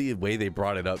love the way they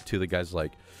brought it up to the guys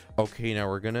like, okay, now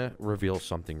we're gonna reveal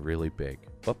something really big,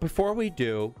 but before we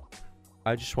do,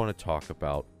 I just want to talk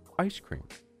about ice cream.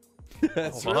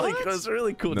 That's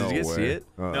really cool. No Did you guys see way. it?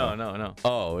 No.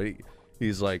 Oh,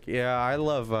 he's like, yeah, I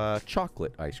love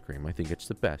chocolate ice cream. I think it's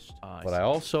the best. I But I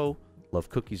also love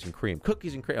cookies and cream.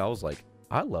 Cookies and cream. I was like,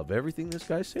 I love everything this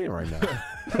guy's saying right now.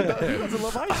 He doesn't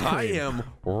love ice cream. I am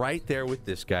right there with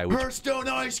this guy, which Hearthstone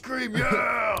ice cream,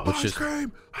 yeah! Which ice is-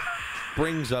 cream!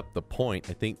 brings up the point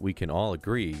I think we can all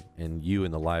agree, and you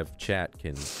in the live chat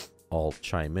can all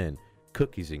chime in.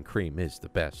 Cookies and cream is the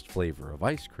best flavor of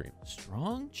ice cream.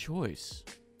 Strong choice.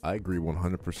 I agree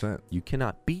 100%. You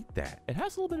cannot beat that. It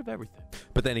has a little bit of everything.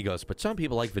 But then he goes, but some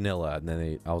people like vanilla. And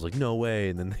then I was like, no way.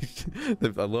 And then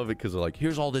I love it because they're like,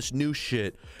 here's all this new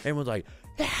shit. Everyone's like,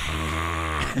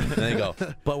 and they go,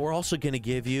 but we're also going to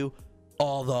give you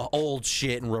all the old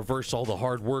shit and reverse all the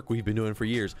hard work we've been doing for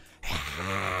years.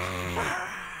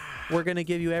 We're going to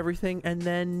give you everything and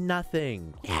then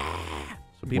nothing.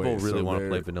 So people Wait, really so want to they're-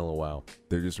 play vanilla WoW.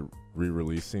 They're just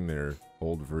re-releasing their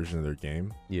old version of their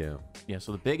game. Yeah. Yeah,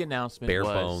 so the big announcement Bare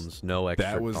was bones, no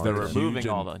extra That was they're their content. removing huge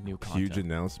all the new huge content.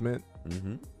 announcement.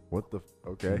 Mm-hmm. What the?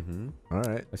 Okay, Mm-hmm. all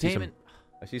right.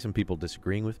 I see some people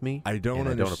disagreeing with me. I don't and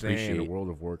I understand don't appreciate World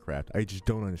of Warcraft. I just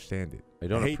don't understand it. I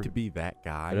don't hate appre- to be that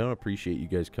guy. I don't appreciate you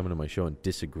guys coming to my show and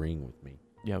disagreeing with me.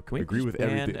 Yeah, can we agree just with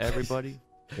ban everything. everybody?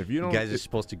 If you You don't, guys are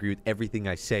supposed to agree with everything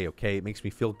I say, okay? It makes me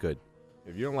feel good.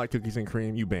 if you don't like cookies and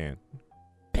cream, you ban.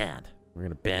 Banned. We're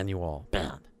gonna ban you all.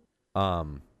 Banned.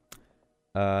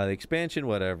 The expansion,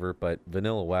 whatever, but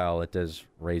vanilla WoW, it does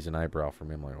raise an eyebrow for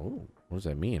me. I'm like, oh, what does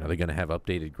that mean? Are they gonna have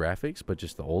updated graphics, but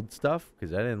just the old stuff?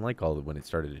 Because I didn't like all of it when it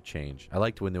started to change. I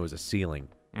liked when there was a ceiling,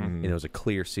 and it was a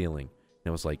clear ceiling, and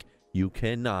it was like, you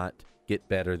cannot get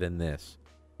better than this.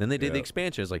 Then they did the Yep.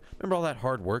 expansion. It's like, remember all that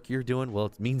hard work you're doing? Well,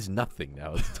 it means nothing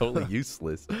now. It's totally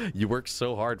useless. You worked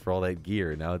so hard for all that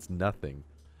gear. Now it's nothing.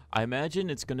 I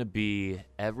imagine it's going to be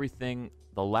everything,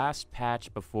 the last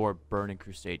patch before Burning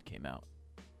Crusade came out.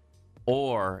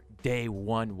 Or Day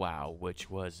 1 WoW, which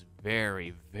was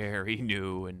very, very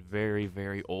new and very,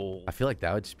 very old. I feel like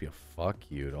that would just be a fuck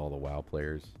you to all the WoW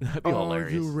players. That'd be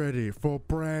hilarious. ready for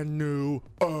brand new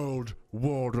old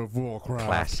World of Warcraft?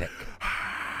 Classic.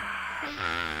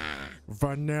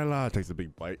 Vanilla takes a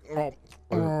big bite.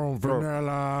 Oh,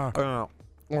 vanilla.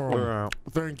 Oh,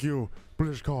 thank you,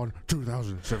 BlizzCon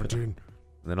 2017. And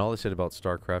then all they said about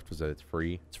StarCraft was that it's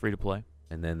free. It's free to play.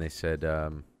 And then they said,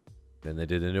 then they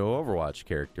did a new Overwatch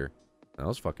character. That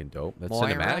was fucking dope. That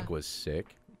Moira? cinematic was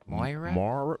sick. Moira?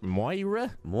 Moira?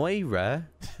 Moira?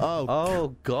 Oh,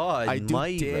 Oh, God. I do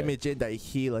Moira. damage and I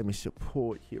heal. I'm a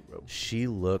support hero. She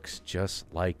looks just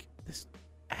like this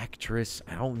actress.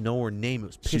 I don't know her name. It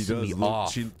was pissing me look,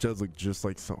 off. She does look just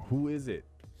like some. Who is it?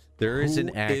 There is who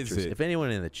an actress. is it? If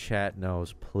anyone in the chat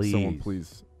knows, please. Someone,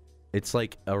 please. It's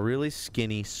like a really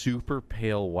skinny, super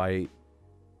pale white,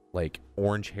 like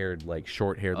orange-haired, like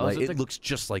short-haired. Oh, is Like, it it looks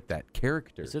just like that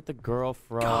character. Is it the girl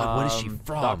from God, what is she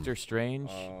from? Doctor Strange?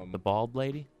 The bald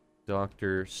lady?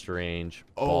 Doctor Strange,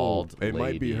 Oh, bald it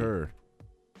might be lady. her.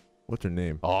 What's her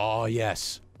name? Oh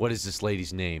yes. What is this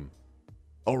lady's name?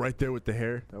 Oh, right there with the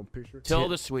hair. That picture.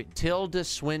 Tilda Swinton. Tilda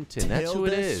Swinton. That's who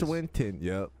it Tilda is. Swinton.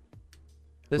 Yep.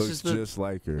 This Looks is the just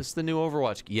like her. this is the new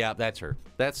Overwatch. Yeah, that's her.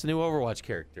 That's the new Overwatch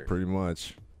character. Pretty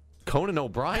much. Conan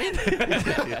O'Brien.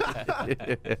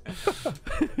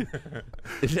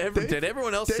 Did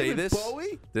everyone else say David this?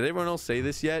 Bowie? Did everyone else say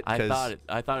this yet? I 'Cause-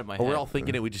 thought in my Or head. we're all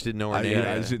thinking it. We just didn't know her I, name.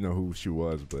 I just didn't know who she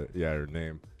was, but yeah, her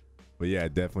name. But yeah,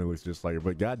 it definitely looks just like her.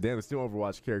 But goddamn, this new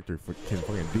Overwatch character can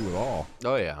fucking do it all.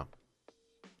 Oh yeah.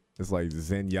 It's like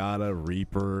Zenyatta,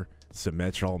 Reaper,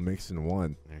 Symmetra all mixed in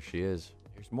one. There she is.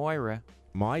 Here's Moira.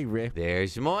 Moira.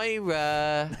 There's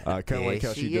Moira. I kind of like how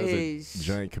There she she does is. a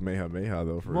giant Kamehameha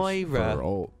though for Moira. her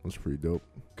ult. That's pretty dope.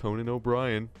 Conan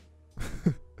O'Brien.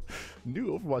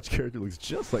 New Overwatch character looks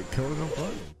just like Conan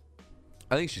O'Brien.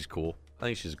 I think she's cool. I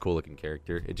think she's a cool looking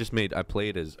character. It just made I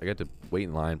got to wait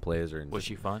in line, play as her. And Was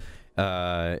she fun?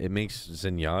 It makes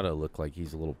Zenyatta look like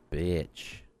he's a little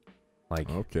bitch.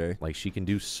 Okay. Like she can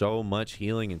do so much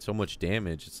healing and so much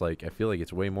damage. It's like I feel like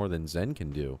it's way more than Zen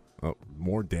can do. Oh,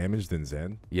 more damage than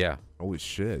Zen? Yeah. Holy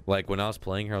shit. Like when I was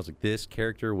playing her, I was like, this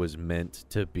character was meant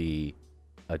to be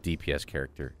a DPS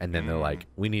character. And then they're like,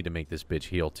 we need to make this bitch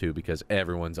heal too because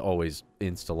everyone's always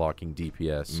insta-locking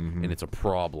DPS and it's a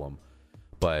problem.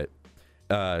 But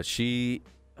me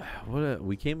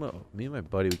and my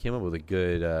buddy, we came up with a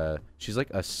good, she's like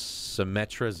a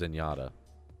Symmetra Zenyatta.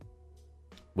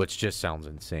 Which just sounds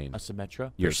insane. A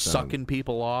Symmetra? You're That sounds- sucking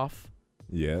people off.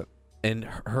 Yeah. And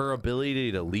her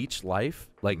ability to leech life,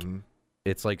 like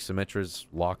it's like Symmetra's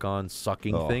lock-on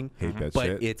sucking thing, Hate that but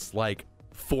shit. it's like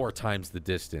 4 times the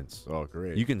distance. Oh,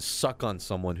 great. You can suck on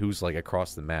someone who's like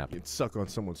across the map. You can suck on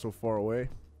someone so far away.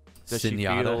 Does she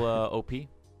Zenyatta. feel OP?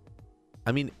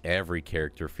 I mean, every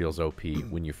character feels OP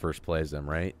when you first play as them,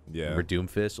 right? Yeah. Remember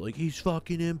Doomfist? Like, he's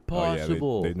fucking Oh,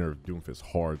 impossible. yeah, they nerfed Doomfist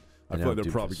hard. I I feel know, like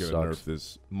they're probably Doomfist going to sucks. nerf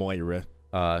this Moira.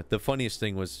 The funniest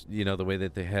thing was, the way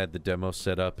that they had the demo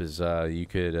set up is you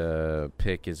could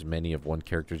pick as many of one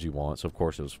character as you want. So, of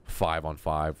course, it was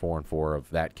 5-on-5, 4-on-4 of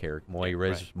that character.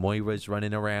 Moira's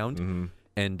running around.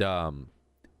 And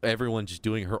everyone just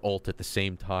doing her ult at the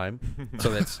same time. So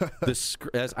that's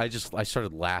I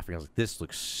started laughing. I was like, this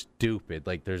looks stupid.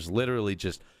 Like, there's literally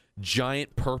just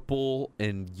giant purple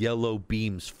and yellow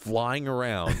beams flying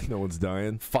around. No one's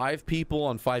dying. 5 people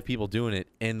on 5 people doing it,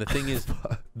 and the thing is,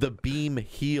 the beam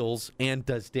heals and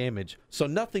does damage, so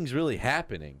nothing's really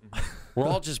happening. We're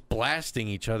all just blasting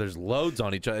each other's loads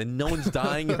on each other, and no one's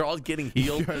dying. You're all getting You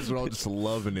healed. guys are all just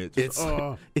loving it. Just,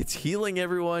 It's healing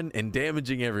everyone and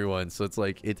damaging everyone, so it's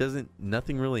like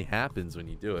nothing really happens when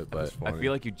you do it. But I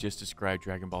feel like you just described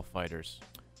Dragon Ball Fighters.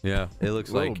 yeah, it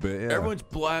looks a little like bit, yeah. Everyone's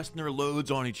blasting their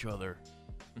loads on each other.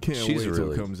 Can't she's wait till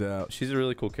really- it comes out. she's a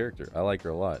really cool character. I like her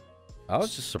a lot. I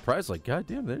was just surprised, like, God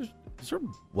damn, there's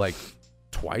like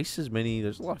twice as many.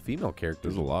 There's a lot of female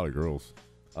characters. There's a lot of girls.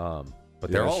 But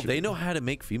Yeah, they're all she- they know how to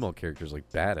make female characters like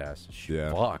badass.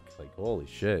 Yeah. Fuck, like holy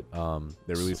shit.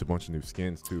 They released a bunch of new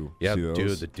skins too. Yeah, See dude,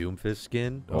 those? the Doomfist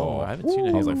skin. Oh, I haven't seen I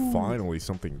any. was like, finally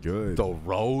something good. The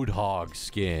Roadhog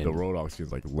skin. The Roadhog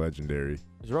skin's like legendary.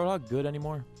 Is Roadhog good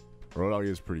anymore? Roadhog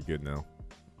is pretty good now.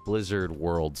 Blizzard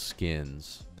World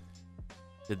skins.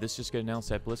 Did this just get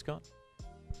announced at BlizzCon?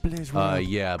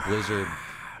 Yeah, Blizzard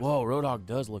Whoa, Roadhog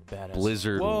does look badass.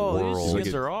 Blizzard Whoa, World. these He's like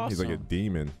skins are awesome. He's like a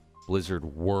demon. Blizzard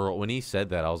World. When he said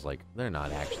that, I was like, they're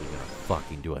not actually gonna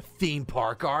fucking do a theme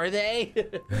park, are they?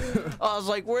 I was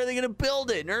like, where are they gonna build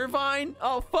it? In Irvine?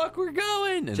 Oh fuck, we're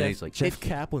going. And then he's like,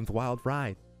 Kaplan's Wild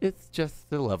Ride. it's just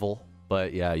the level.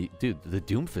 But yeah, dude, the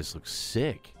Doomfist looks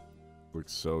sick.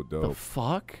 Looks so The dope.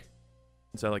 fuck?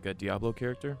 Is that like a Diablo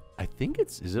character? I think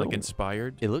is it Like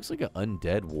inspired? It looks like an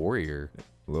undead warrior.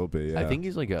 A little bit, yeah. I think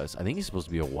he's supposed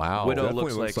to be a WoW. Widow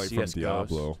Definitely looks like from CS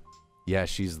Diablo. Yeah,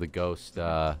 she's the ghost.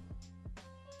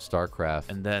 StarCraft.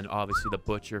 And then obviously the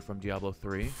Butcher from Diablo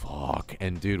 3. Fuck.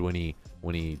 And dude, when he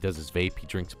does his vape, he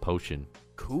drinks a potion.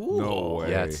 Cool. No way.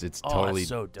 Yeah, it's Oh, totally that's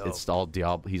so dope. It's all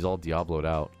Diablo. He's all Diabloed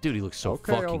out. Dude, he looks so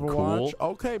Okay, fucking Overwatch. cool.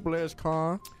 Okay,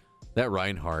 BlizzCon. That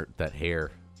Reinhardt, that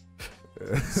hair,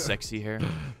 Sexy hair.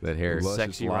 that hair. Luscious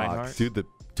Sexy locks. Reinhardt. Dude, the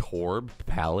Torb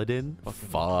Paladin.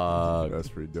 Fuck. That's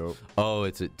pretty dope. Oh,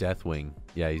 it's a Deathwing.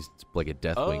 Yeah, he's like a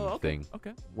Deathwing Oh, okay. thing.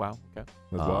 Okay. Wow. Okay.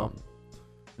 As well. Um,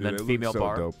 And then it looks female so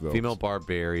bar. dope, though. Female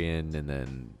barbarian, and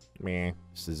then Meh.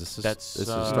 That's this is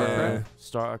Starcraft?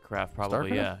 StarCraft,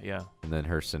 probably. Starcraft? Yeah. and then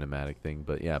her cinematic thing.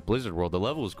 But yeah, Blizzard World. The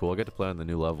level was cool. I got to play on the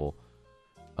new level.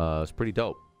 It's pretty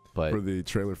dope. But For the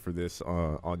trailer for this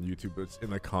on YouTube, it's in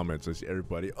the comments. I see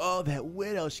everybody. Oh, that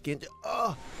Widow skin.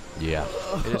 Oh, yeah,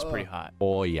 It is pretty hot.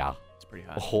 oh yeah, It's pretty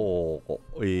hot. oh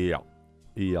yeah,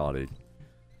 yeah, dude.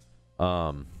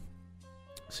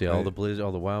 See all Hey. the Blizzard,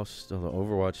 all the WoW, all the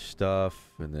Overwatch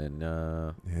stuff, and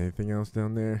then anything else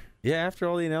down there? yeah, after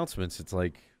all the announcements, it's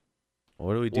like,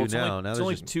 what do we do Well, it's now? only- Now it's there's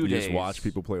only just 2 You days. just watch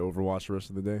people play Overwatch the rest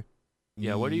of the day.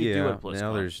 Yeah, what do you do at Now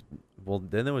BlizzCon? there's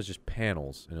then there was just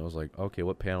panels, and it was like, okay,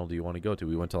 what panel do you want to go to?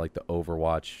 We went to like the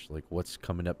Overwatch, like what's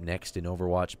coming up next in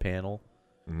Overwatch panel,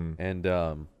 and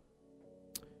that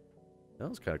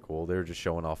was kind of cool. They were just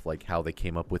showing off like how they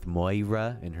came up with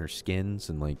Moira and her skins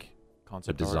and like the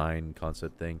Concept art. design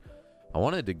concept thing. I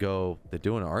wanted to go. They're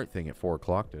doing an art thing at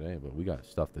 4:00 today, but we got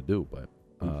stuff to do. But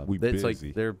We it's busy.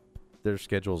 like they're their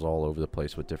schedule's all over the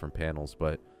place with different panels,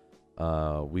 but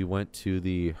we went to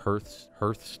the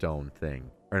Hearthstone thing.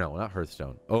 Or no, not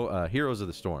Hearthstone. Heroes of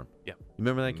the Storm. Yep. You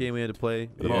remember that game we had to play?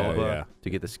 The Yeah, MOBA yeah. to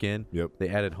get the skin? Yep. They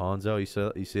added Hanzo.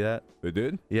 You see that? They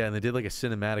did? Yeah, and they did like a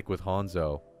cinematic with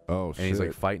Hanzo. Oh, And shit. he's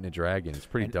like fighting a dragon. It's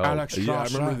pretty And dope. Alex- Yeah, I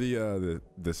remember Sasha.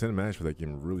 the cinematics for that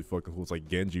game were really fucking cool. It's like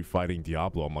Genji fighting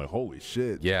Diablo. I'm like, holy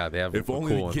shit. Yeah, they have If a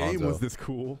only cool the game Hanzo. was this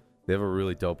cool. They have a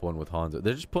really dope one with Hanzo.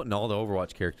 They're just putting all the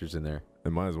Overwatch characters in there.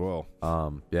 It might as well.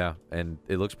 Yeah, and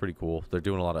it looks pretty cool. They're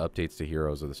doing a lot of updates to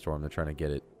Heroes of the Storm. They're trying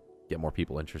to get more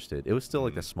people interested. It was still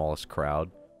like the smallest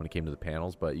crowd when it came to the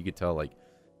panels, but you could tell like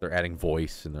they're adding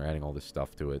voice and they're adding all this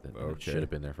stuff to it. And it Okay. should have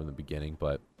been there from the beginning,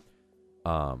 but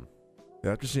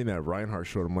Yeah, after seeing that Reinhardt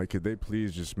short, I'm like, could they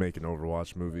please just make an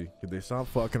Overwatch movie? Could they stop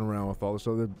fucking around with all this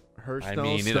other Hearthstone I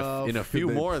mean, stuff? in a Could few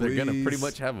they more, they're gonna pretty please?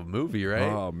 much have a movie, right?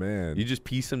 Oh man. You just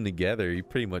piece them together, you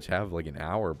pretty much have like an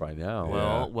hour by now.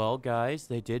 Yeah. Well, guys,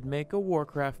 they did make a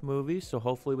Warcraft movie, so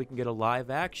hopefully we can get a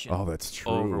live action Oh, that's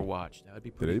true. Overwatch. That would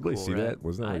be Did pretty anybody cool, see right? that?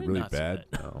 Wasn't that I like did really not see bad?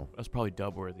 that. No, That's probably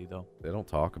dub worthy though. they don't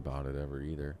talk about it ever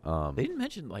either. They didn't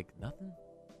mention like nothing,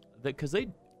 because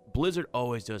Blizzard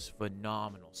always does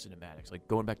phenomenal cinematics. Like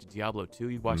going back to Diablo 2,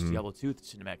 you watch Mhm. Diablo 2, the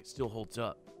cinematic it still holds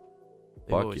up.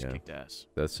 They Fuck always yeah. kicked ass.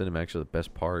 That cinematics are the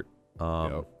best part.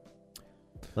 Yep.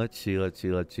 Let's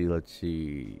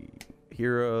see.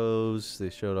 Heroes. They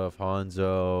showed off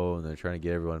Hanzo, and they're trying to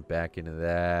get everyone back into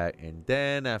that. And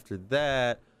then after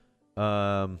that,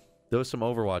 there was some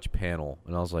Overwatch panel,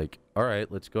 and I was like, "All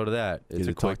right, let's go to that." Did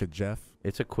you talk to Jeff?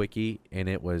 It's a quickie, and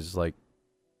it was like,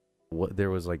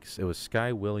 it was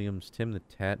Sky Williams, Tim the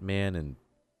Tat Man, and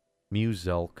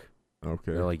Muzelk.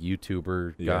 Okay. They're like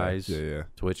YouTuber Yeah, guys, Yeah.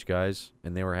 Twitch guys,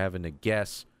 and they were having to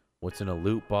guess what's in a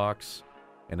loot box.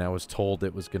 And I was told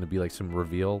it was going to be like some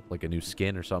reveal, like a new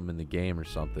skin or something in the game or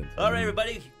something. All right,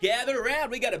 everybody, gather around.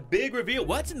 We got a big reveal.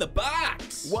 What's in the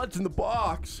box? What's in the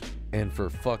box? And for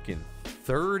fucking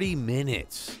 30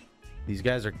 minutes, these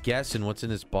guys are guessing what's in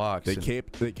this box. They and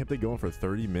kept it going for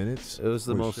 30 minutes. it was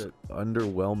the Holy most shit.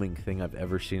 underwhelming thing I've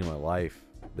ever seen in my life.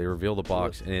 They reveal the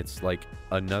box, and it's like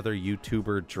another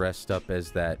YouTuber dressed up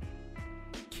as that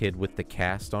kid with the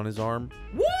cast on his arm.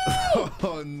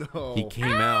 Oh no. He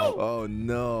came out. Oh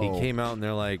no. He came out, and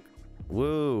they're like,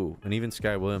 "Woo!" And even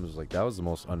Sky Williams was like, "That was the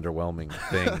most underwhelming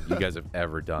thing you guys have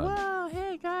ever done." Whoa,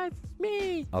 hey guys, it's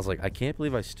me. I was like, I can't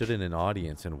believe I stood in an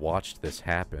audience and watched this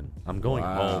happen. I'm going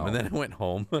home. Wow. And then I went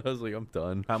home. I was like, I'm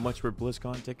done. How much were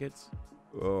BlizzCon tickets?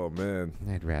 Oh man.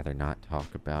 I'd rather not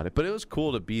talk about it. But it was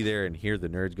cool to be there and hear the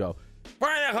nerds go,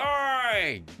 "Fire the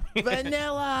horn!"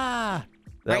 Vanilla.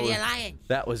 That Are was, you lying?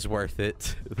 that was worth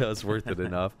it. That was worth it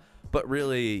enough. But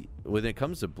really, when it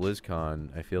comes to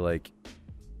BlizzCon, I feel like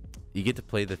you get to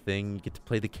play the thing, you get to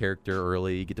play the character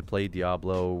early, you get to play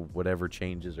Diablo, whatever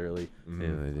changes early. They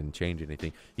didn't change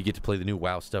anything. You get to play the new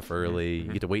WoW stuff early.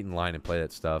 You get to wait in line and play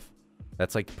that stuff.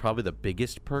 That's like probably the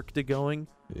biggest perk to going.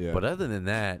 Yeah. But other than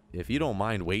that, if you don't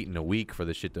mind waiting a week for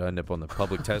the shit to end up on the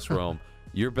public test realm,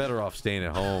 you're better off staying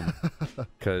at home.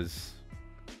 Because,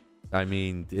 I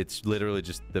mean, it's literally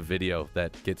just the video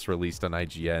that gets released on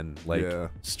IGN. Like, Yeah.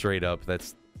 straight up.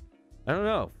 That's, I don't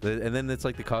know. And then it's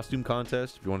like the costume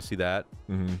contest, if you want to see that.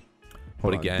 Mm-hmm.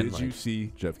 But again, did you like-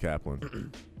 see Jeff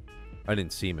Kaplan? I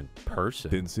didn't see him in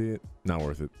person. Didn't see it. Not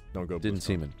worth it. Don't go. Didn't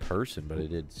see him in person, but I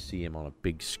did see him on a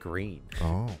big screen.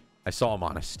 Oh, I saw him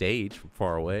on a stage from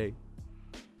far away.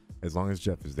 as long as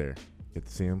Jeff is there, get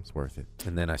to see him. It's worth it.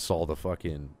 And then I saw the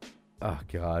fucking, oh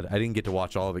god, I didn't get to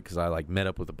watch all of it because I like met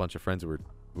up with a bunch of friends who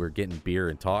were getting beer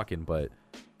and talking, but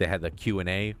they had the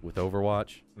Q&A with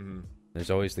Overwatch. Mm-hmm.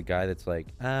 There's always the guy that's like,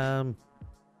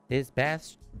 is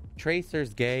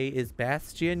Tracer's gay? Is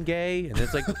Bastion gay? And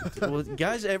it's like, well,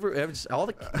 guys,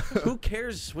 who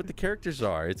cares what the characters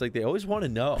are? It's like they always want to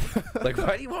know. Like,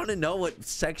 why do you want to know what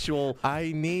sexual?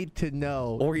 I need to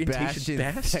know Orientation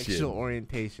Bastion. sexual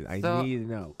orientation. I So- need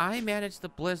to know. I manage the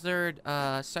Blizzard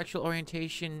sexual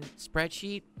orientation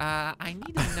spreadsheet. I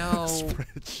need to know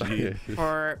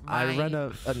for my... I run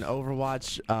an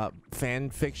Overwatch fan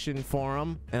fiction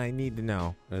forum, and I need to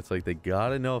know. And it's like they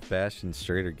gotta know if Bastion's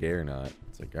straight or gay or not.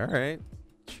 It's like, all right,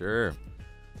 sure. And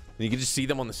you can just see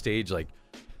them on the stage, like,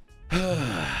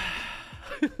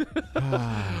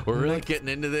 we're really getting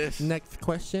into this. Next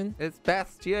question. It's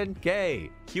Bastion gay.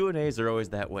 Q&As are always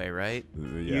that way, right?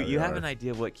 Yeah, you have an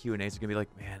idea of what Q&As are going to be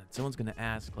like. Man, someone's going to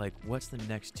ask, like, what's the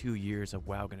next 2 years of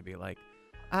WoW going to be like?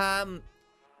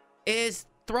 Is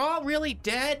Thrall really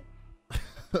dead?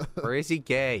 Or is he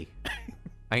gay?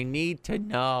 I need to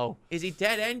know. Is he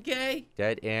dead and gay?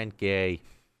 Dead and gay.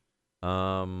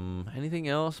 Anything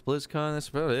else? BlizzCon, that's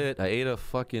about it. I ate a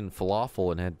fucking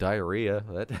falafel and had diarrhea.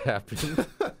 That happened.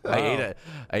 I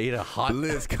ate a hot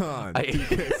BlizzCon I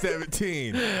ate-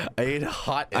 17. I ate a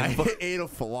hot I ate a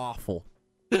falafel.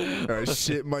 I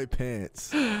shit my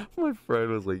pants. My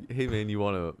friend was like, "Hey man, you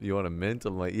want a mint?"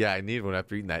 I'm like, "Yeah, I need one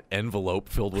after eating that envelope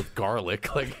filled with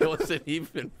garlic. Like it wasn't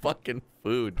even fucking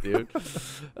food, dude." I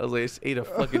was like, "I just ate a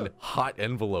fucking hot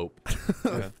envelope,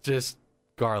 with just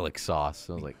garlic sauce."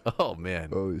 I was like, "Oh man."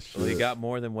 Holy shit. Well, you got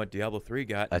more than what Diablo 3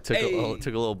 got. I took a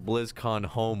little BlizzCon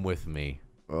home with me.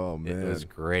 Oh man. It was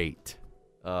great.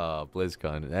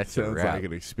 BlizzCon. That's a Sounds wrap. like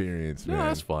an experience, No, man.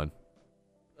 that's fun.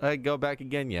 I go back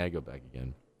again. Yeah, I go back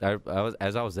again. I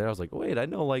was there. I was like, wait, I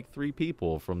know like 3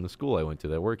 people from the school I went to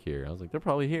that work here. I was like, they're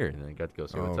probably here, and I got to go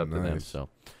see what's Oh, up to them. nice. So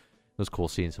it was cool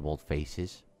seeing some old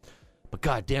faces. But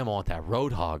goddamn, I want that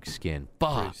Roadhog skin.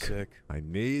 Fuck. Pretty sick. I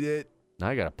need it. Now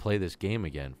I gotta play this game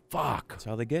again. Fuck. That's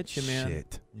how they get you, man.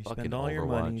 Shit. You Fucking spend all your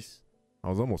Overwatch. monies. I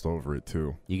was almost over it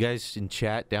too. You guys in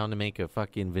chat down to make a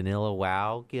fucking vanilla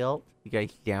WoW guild? You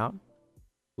guys down?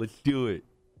 Let's do it.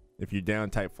 If you're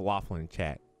down, type falafel in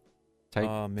chat. Type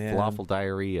Oh, man. falafel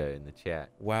diarrhea in the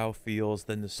chat. WoW feels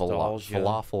the nostalgia.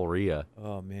 Falafelria.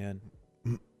 Oh, man.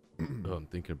 Oh, I'm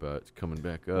thinking about it. It's coming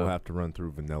back up. We'll have to run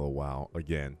through vanilla WoW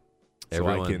again. So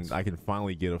Everyone's- I can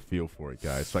finally get a feel for it,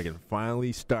 guys. So I can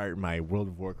finally start my World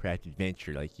of Warcraft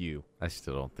adventure like you. I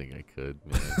still don't think I could,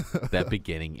 man. That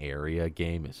beginning area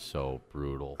game is so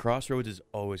brutal. Crossroads is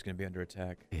always going to be under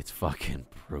attack. It's fucking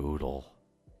brutal.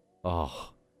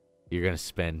 Oh, you're gonna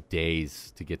spend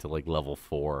days to get to like level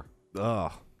 4.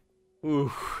 Ugh.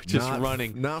 Ooh, just Not-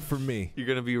 running. Not for me. You're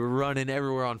gonna be running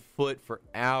everywhere on foot for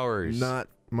hours. Not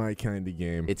my kind of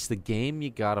game. It's the game you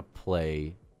gotta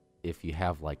play if you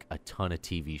have like a ton of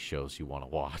TV shows you want to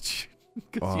watch.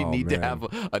 Because you Oh, need to man.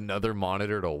 have another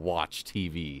monitor to watch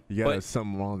TV. You got But- have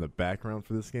something on in the background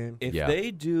for this game? If Yeah.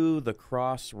 they do the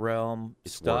cross-realm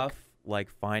It's stuff, like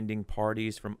finding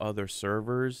parties from other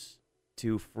servers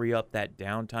to free up that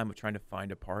downtime of trying to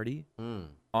find a party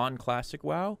on Classic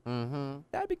WoW,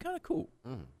 that'd be kind of cool.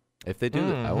 If they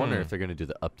do, I wonder if they're gonna do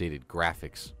the updated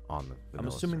graphics on the. I'm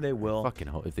vanilla assuming server. they will. Fucking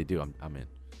hope if they do, I'm in.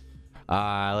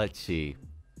 Let's see.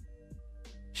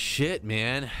 Shit,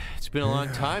 man, it's been a long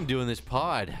time doing this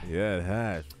pod. Yeah, it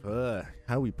has.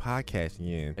 How we podcasting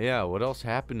in? Yeah, what else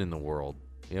happened in the world?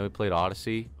 You know, we played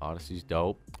Odyssey. Odyssey's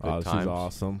dope. Good Odyssey's times.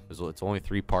 awesome. It's only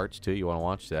 3 parts too. You want to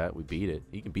watch that? We beat it.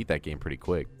 You can beat that game pretty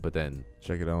quick, but then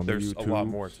Check it out on There's YouTube. a lot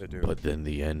more to do. then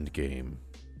the end game.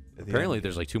 At the Apparently, end.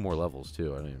 there's like 2 more levels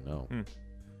too. I don't even know.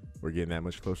 We're getting that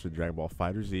much closer to Dragon Ball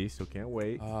Fighter Z, so can't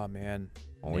wait. Oh, man.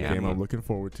 Only yeah. game I'm looking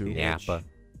forward to. Yeah. Nappa,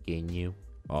 Ginyu.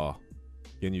 Oh,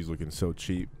 Ginyu's looking so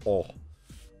cheap. Oh.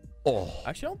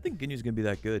 Actually, I don't think Ginyu's going to be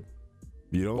that good.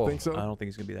 You don't Oh, think so? I don't think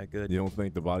it's going to be that good. You don't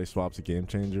think the body swap's a game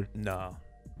changer? No.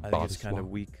 I think Body it's kind of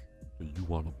swap. weak. You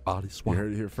want a body You swap?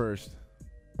 heard it here first.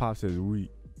 Pop says weak.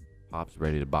 Pop's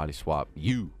ready to body swap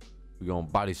you. We're gonna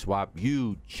body swap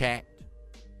you, chat.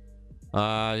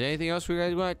 Anything else we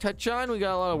guys want to touch on? We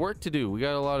got a lot of work to do. We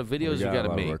got a lot of videos we got got to a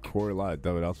lot make. of record, a lot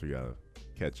of what else we gotta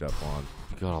catch up on.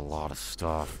 We got a lot of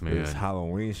stuff, This man.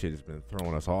 Halloween shit has been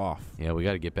throwing us off. Yeah, we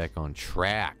got to get back on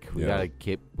track. We Yeah. got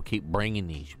to keep bringing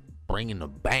the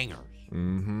bangers.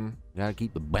 Mm-hmm. Got to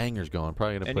keep the bangers going.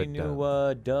 Probably gonna Any put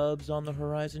new dubs on the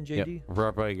horizon, yep, JD?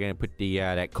 we're probably gonna put the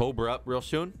that Cobra up real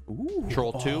soon. Ooh.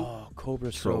 Troll 2. Oh,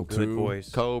 Cobra's Troll so good, 2. boys.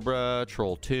 Cobra,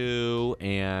 Troll 2,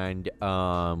 and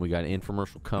we got an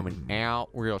infomercial coming out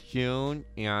real soon,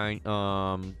 and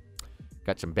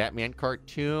got some Batman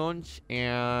cartoons,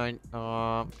 and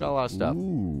got a lot of stuff.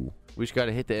 Ooh. We just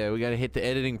gotta hit the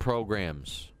editing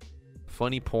programs,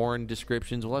 funny porn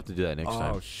descriptions. We'll have to do that next Oh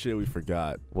time. shit, we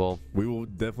forgot. Well, We will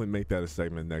definitely make that a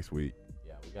segment next week.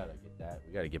 yeah, we gotta get that.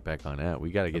 We gotta get back on that. We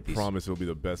gotta get I these. promise it'll be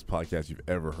the best podcast you've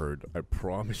ever heard. I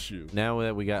promise you. Now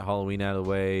that we got Halloween out of the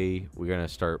way, we're gonna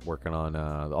start working on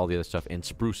all the other stuff and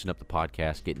sprucing up the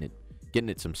podcast, getting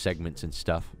it some segments and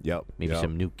stuff. Yep. Maybe yep.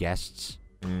 some new guests.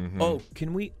 Mhm. Oh,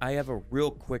 can we? I have a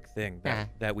real quick thing that, Uh-huh.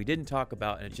 that we didn't talk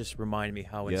about, and it just reminded me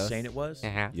how Yes. insane it was.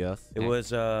 Yes. It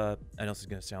was, I know this is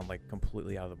going to sound like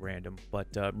completely out of the random, but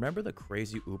remember the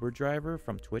crazy Uber driver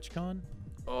from TwitchCon?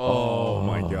 Oh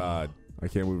my god. I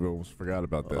can't believe I almost forgot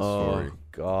about that story.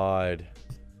 God.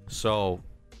 So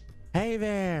Hey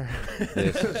there.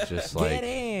 this is just like Get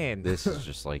in. this is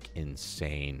just like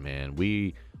insane, man.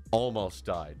 We almost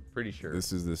died. Pretty sure.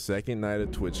 This is the second night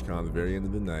of TwitchCon, the very end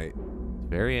of the night.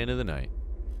 Very end of the night.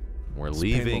 We're It's a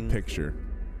painful leaving. picture.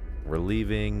 We're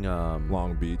leaving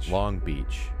Long Beach. Long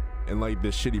Beach. And like the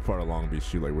shitty part of Long Beach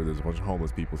too, like where there's a bunch of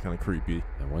homeless people, it's kind of creepy.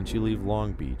 And once you leave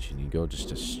Long Beach and you go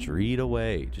just a street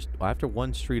away, just after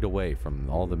one street away from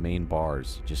all the main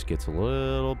bars, it just gets a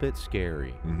little bit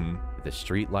scary. Mm-hmm. The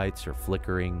street lights are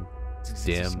flickering, it's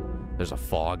dim, there's a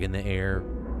fog in the air,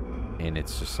 and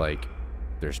it's just like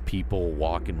there's people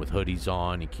walking with hoodies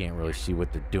on. You can't really see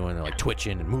what they're doing. They're like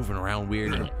twitching and moving around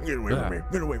weird. Get away from me!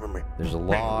 Get away from me! There's a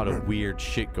lot of weird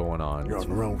shit going on. You're It's on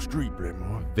the wrong street,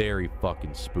 Blaymore. very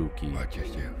fucking spooky. Watch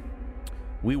yourself.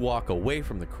 We walk away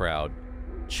from the crowd,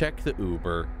 check the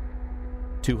Uber,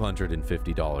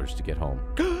 $250 to get home.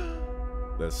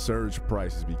 The surge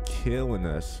prices be killing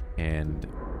us. And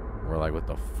we're like, what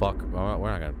the fuck? We're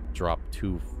not gonna drop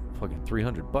fucking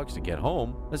 $300 to get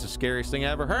home. That's the scariest thing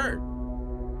I ever heard.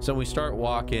 So we start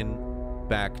walking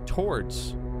back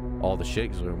towards all the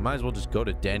shit, 'cause we might as well just go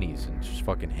to Denny's and just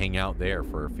fucking hang out there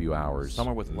for a few hours.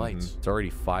 Somewhere with lights. It's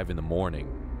already 5 in the morning.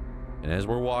 And as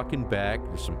we're walking back,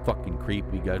 there's some fucking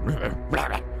creepy guys. We're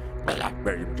like,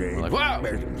 wow!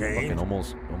 Fucking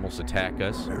almost attack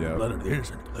us. Yeah.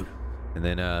 And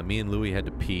then me and Louie had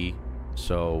to pee,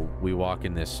 so we walk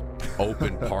in this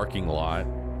open parking lot,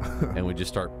 and we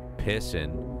just start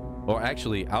pissing. Or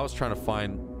actually, I was trying to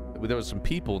find. There was some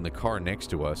people in the car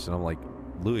next to us, and I'm like,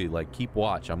 Louie, like, keep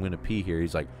watch. I'm gonna pee here.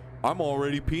 He's like, I'm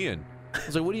already peeing. I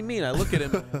was like, what do you mean? I look at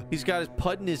him. He's got his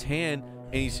putt in his hand,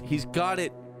 and he's got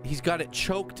it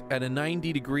choked at a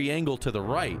 90-degree angle to the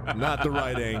right. Not the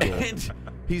right angle. And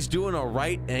he's doing a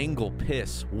right angle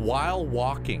piss while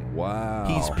walking. Wow.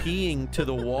 He's peeing to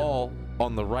the wall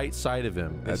on the right side of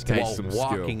him That while takes some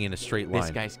walking skill. in a straight line.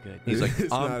 This guy's good. He's like, It's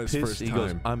not I'm his first pissing. He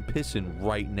goes, time. I'm pissing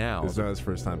right now. It's not his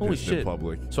first time Holy pissing shit. in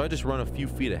public. So I just run a few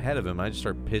feet ahead of him. I just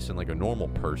start pissing like a normal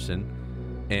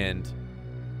person. And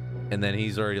then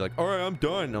he's already like, all right, I'm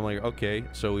done. I'm like, okay.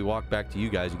 So we walk back to you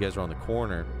guys. You guys are on the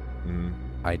corner. Mm-hmm.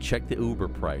 I checked the Uber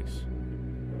price.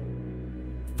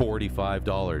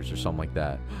 $45 or something like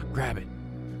that. Grab it.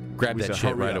 Grab We that said, shit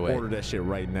hurry right up, away. Order that shit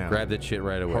right now. Grab that shit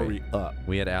right away. Hurry up.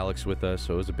 We had Alex with us,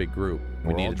 so it was a big group.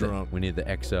 We're all drunk. We needed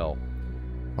the XL.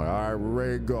 Like, all right, we're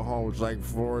ready to go home. It's like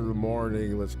 4 in the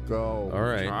morning. Let's go. All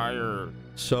right. Tired.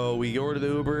 So we order the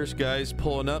Ubers. Guys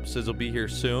pulling up, says he'll be here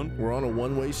soon. We're on a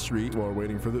one-way street while we're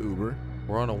waiting for the Uber.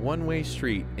 We're on a one-way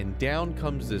street, and down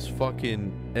comes this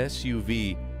fucking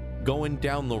SUV going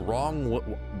down the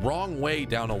wrong way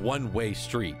down a one-way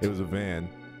street. It was a van.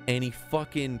 And he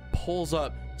fucking pulls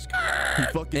up. He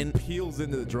fucking and peels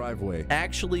into the driveway.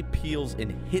 actually peels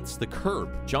and hits the curb.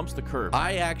 Jumps the curb.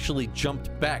 I actually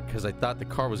jumped back because I thought the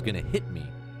car was going to hit me.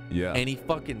 Yeah. And he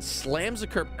fucking slams the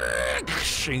curb.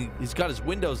 He's got his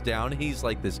windows down. He's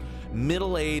like this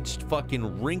middle-aged,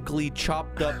 fucking wrinkly,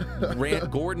 chopped up,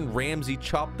 Gordon Ramsay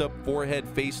chopped up forehead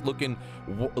face looking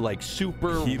like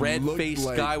super He red-faced looked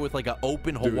like- guy with like an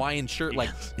open Hawaiian shirt, like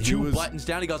he two was- buttons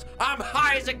down. He goes, I'm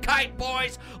high as a kite,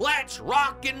 boys. Let's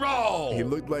rock and roll. He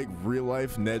looked like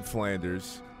real-life Ned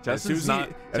Flanders. As soon as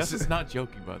Justin's not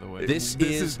joking, by the way. This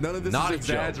is none of this not is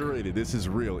a joke. exaggerated. This is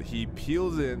real. He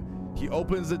peels in. He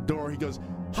opens the door. He goes,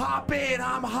 hop in.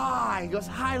 I'm high. He goes,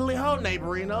 hi, ho,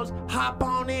 neighborinos. Hop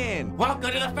on in.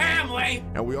 Welcome to the family.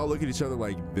 And we all look at each other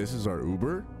like, this is our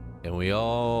Uber? And we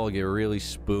all get really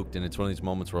spooked, and it's one of these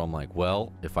moments where I'm like,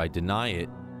 well, if I deny it,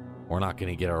 we're not going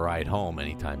to get a ride home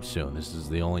anytime soon. This is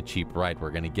the only cheap ride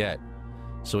we're going to get.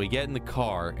 So we get in the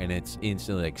car, and it's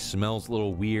instantly like smells a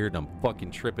little weird. I'm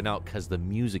fucking tripping out because the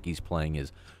music he's playing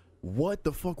is, What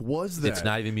the fuck was that? it's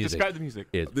not even music. Describe the music.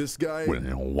 It's This guy. this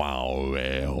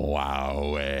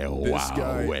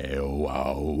guy-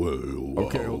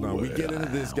 Okay, hold on. We get into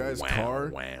this guy's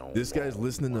car. This guy's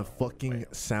listening to fucking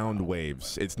sound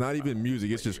waves. It's not even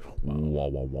music. It's just.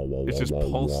 It's just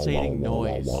pulsating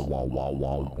noise.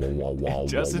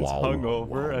 Justin's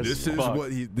hungover as This is fuck.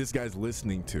 what this guy's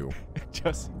listening to.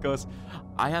 Justin goes,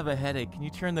 I have a headache. Can you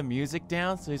turn the music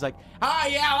down? So he's like, Oh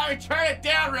yeah, let me turn it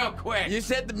down real quick. You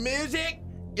said the music?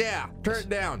 Yeah, turn it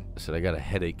down. I said, I got a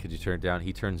headache. Could you turn it down?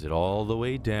 He turns it all the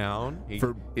way down.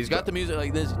 For- He's got the music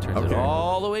like this. He turns it Okay.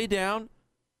 all the way down.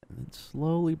 And then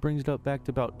slowly brings it up back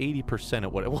to about 80%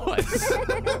 of what it was.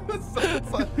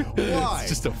 Why? It's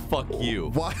just a fuck you.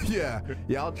 Why? Yeah.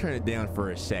 Yeah, I'll turn it down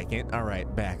for a second. All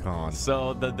right, back on.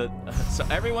 so so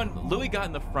everyone, Louis got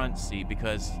in the front seat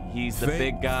because he's the Thank-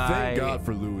 big guy. Thank God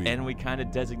for Louis. And we kind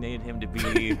of designated him to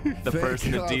be the Thank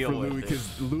person God to deal for with Louis, it.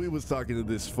 because Louis was talking to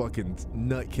this fucking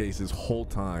nutcase this whole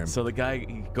time. So the guy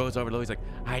he goes over to Louis, he's like,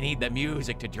 I need the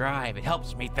music to drive. It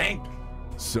helps me think.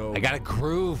 So I got to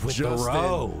groove with the Justin-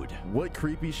 road. What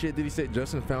creepy shit did he say?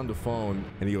 Justin found a phone,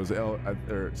 and he goes,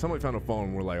 or somebody found a phone.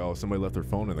 And we're like, oh, somebody left their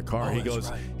phone in the car. Oh, he that's goes,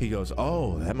 right. he goes,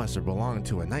 oh, that must have belonged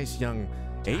to a nice young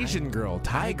Asian girl,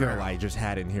 Thai girl I just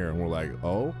had in here. And we're like,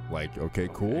 oh, like, okay,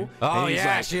 cool. Oh, And he's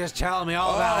yeah, like, she was telling me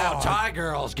all about how "Oh." Thai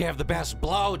girls give the best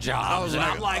blowjobs. And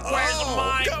I'm like, where's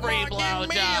my come free on, give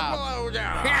me a blowjob?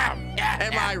 blowjob.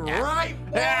 Am I right?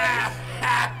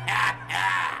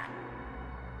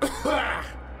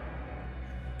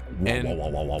 And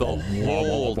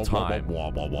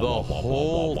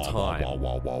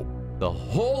the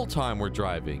whole time we're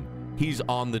driving, he's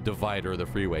on the divider of the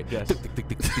freeway. Yes. And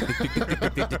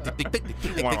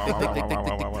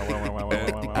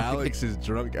Alex is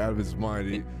drunk out of his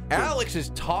mind. Alex is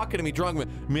talking to me drunk.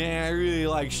 Man, I really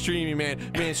like streaming,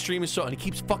 man. Man, streaming so... And he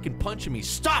keeps fucking punching me.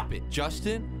 Stop it,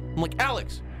 Justin. I'm like,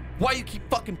 Alex, why you keep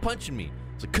fucking punching me?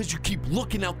 It's like, because you keep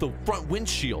looking out the front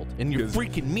windshield and you're 'Cause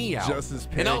freaking me out. Justin's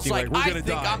And I was panicking, like, like, we're I gonna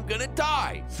think die. I'm going to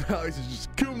die. So Alex is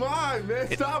just, come on,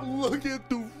 man. Stop looking at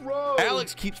the road.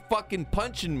 Alex keeps fucking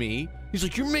punching me. He's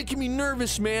like, you're making me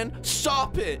nervous, man.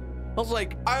 Stop it. I was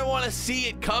like, I want to see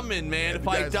it coming, man. If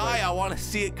I Guy's die, like- I want to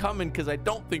see it coming because I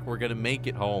don't think we're going to make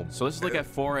it home. So this is like at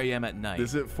 4 a.m. at night.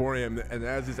 This is at 4 a.m. And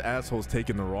as this asshole's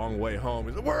taking the wrong way home,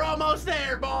 he's like, we're almost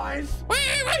there, boys.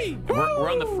 We're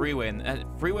on the freeway, and at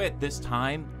freeway at this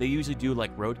time, they usually do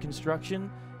like road construction.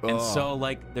 And Ugh. so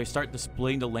like they start to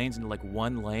splitting the lanes into like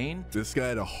one lane, This guy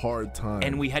had a hard time.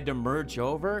 and we had to merge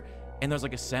over. And there's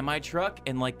like a semi truck,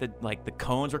 and like the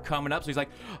cones were coming up. So he's like,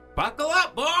 "Buckle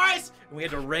up, boys!" And we had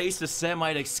to race the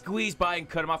semi to squeeze by and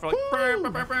cut him off. We're like, "Brr,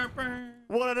 brr, brr, brr, brr."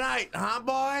 What a night, huh,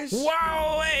 boys?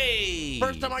 Wow!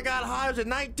 First time I got high was in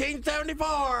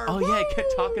 1974. Oh yeah, I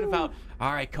kept talking about,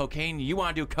 all right, cocaine. You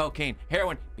want to do cocaine?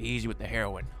 Heroin? Be easy with the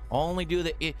heroin. Only do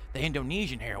the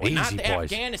Indonesian heroin, not Easy, the boys.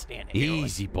 Afghanistan heroin.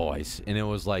 Easy, boys. And it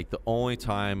was like the only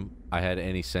time I had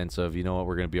any sense of, you know what,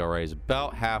 we're going to be all right is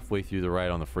about halfway through the ride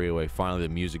on the freeway. Finally, the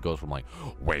music goes from like,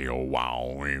 wow,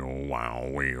 wow, wow,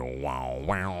 wow, wow,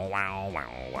 wow, wow,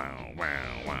 wow, wow,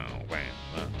 wow, wow.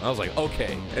 I was like,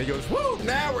 okay. And he goes, woo,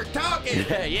 now we're talking.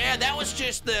 Yeah, that was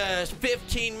just the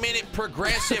 15-minute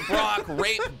progressive rock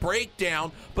rape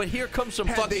breakdown. But here comes some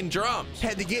Had fucking the- drums.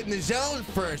 Had to get in the zone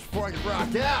first before I could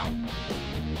rock out.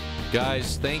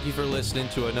 Guys, thank you for listening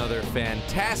to another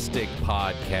fantastic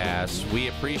podcast. We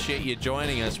appreciate you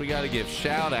joining us. We got to give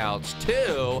shout outs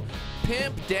to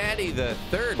Pimp Daddy the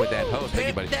Third with that host. Thank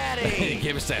you, buddy. Pimp Daddy.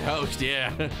 Give us that host, yeah.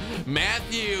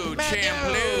 Matthew Matthew.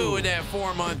 Champloo with that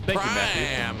 4-month Thank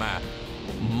you, prime.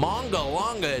 Monga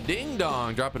Longa Ding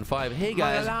Dong dropping 5. Hey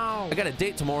guys, Hello. I got a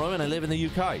date tomorrow and I live in the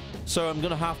UK, so I'm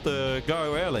gonna have to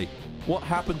go early. What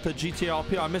happened to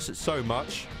GTRP? I miss it so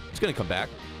much. It's gonna come back.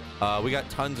 We got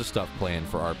tons of stuff planned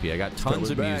for RP. I got tons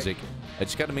coming of back. music. I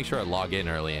just got to make sure I log in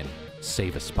early and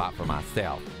save a spot for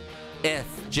myself.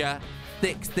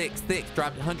 SJ666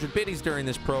 dropped 100 biddies during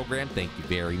this program. Thank you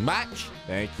very much.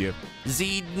 Thank you.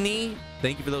 Zedney,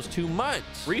 thank you for those 2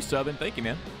 months. Resubbing, thank you,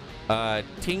 man.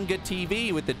 Tinga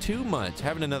TV with the 2 months.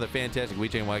 Having another fantastic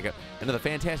weekend. Another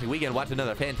fantastic weekend. Watch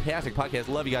another fantastic podcast.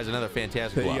 Love you guys. Another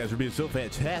fantastic Thank one. you guys for being so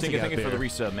fantastic Thank you, out thank you there. for the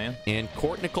resub, man. And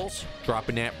Court Nichols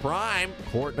dropping that prime.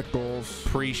 Court Nichols.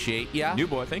 Appreciate ya. New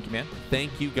boy, thank you, man.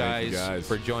 Thank you guys, guys.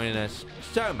 for joining us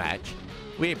so much.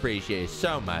 We appreciate it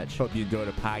so much. Hope you enjoyed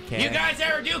the podcast. You guys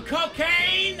ever do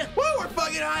cocaine? Woo, we're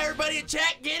fucking high. Everybody in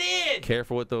chat, get in.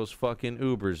 Careful with those fucking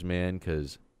Ubers, man,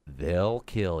 because they'll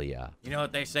kill ya. You know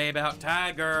what they say about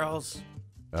Thai girls?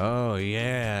 Oh,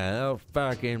 yeah. They'll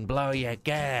fucking blow you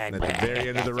good. And at the very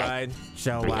end of the ride,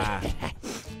 So, that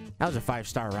was a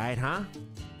 5-star ride, huh?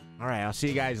 All right, I'll see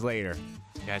you guys later.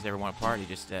 You guys ever want to party?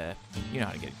 Just, you know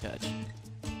how to get in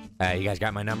touch. You guys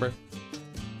got my number?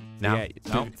 No? Yeah,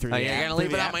 No? through Oh, the you're app, going to through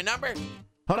leave the it app. on my number?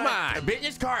 Hold Come on. on.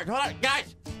 Business card. Hold on.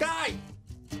 Guys.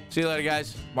 See you later,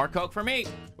 guys. More coke for me.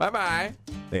 Bye-bye.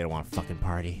 They don't want to fucking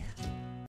party.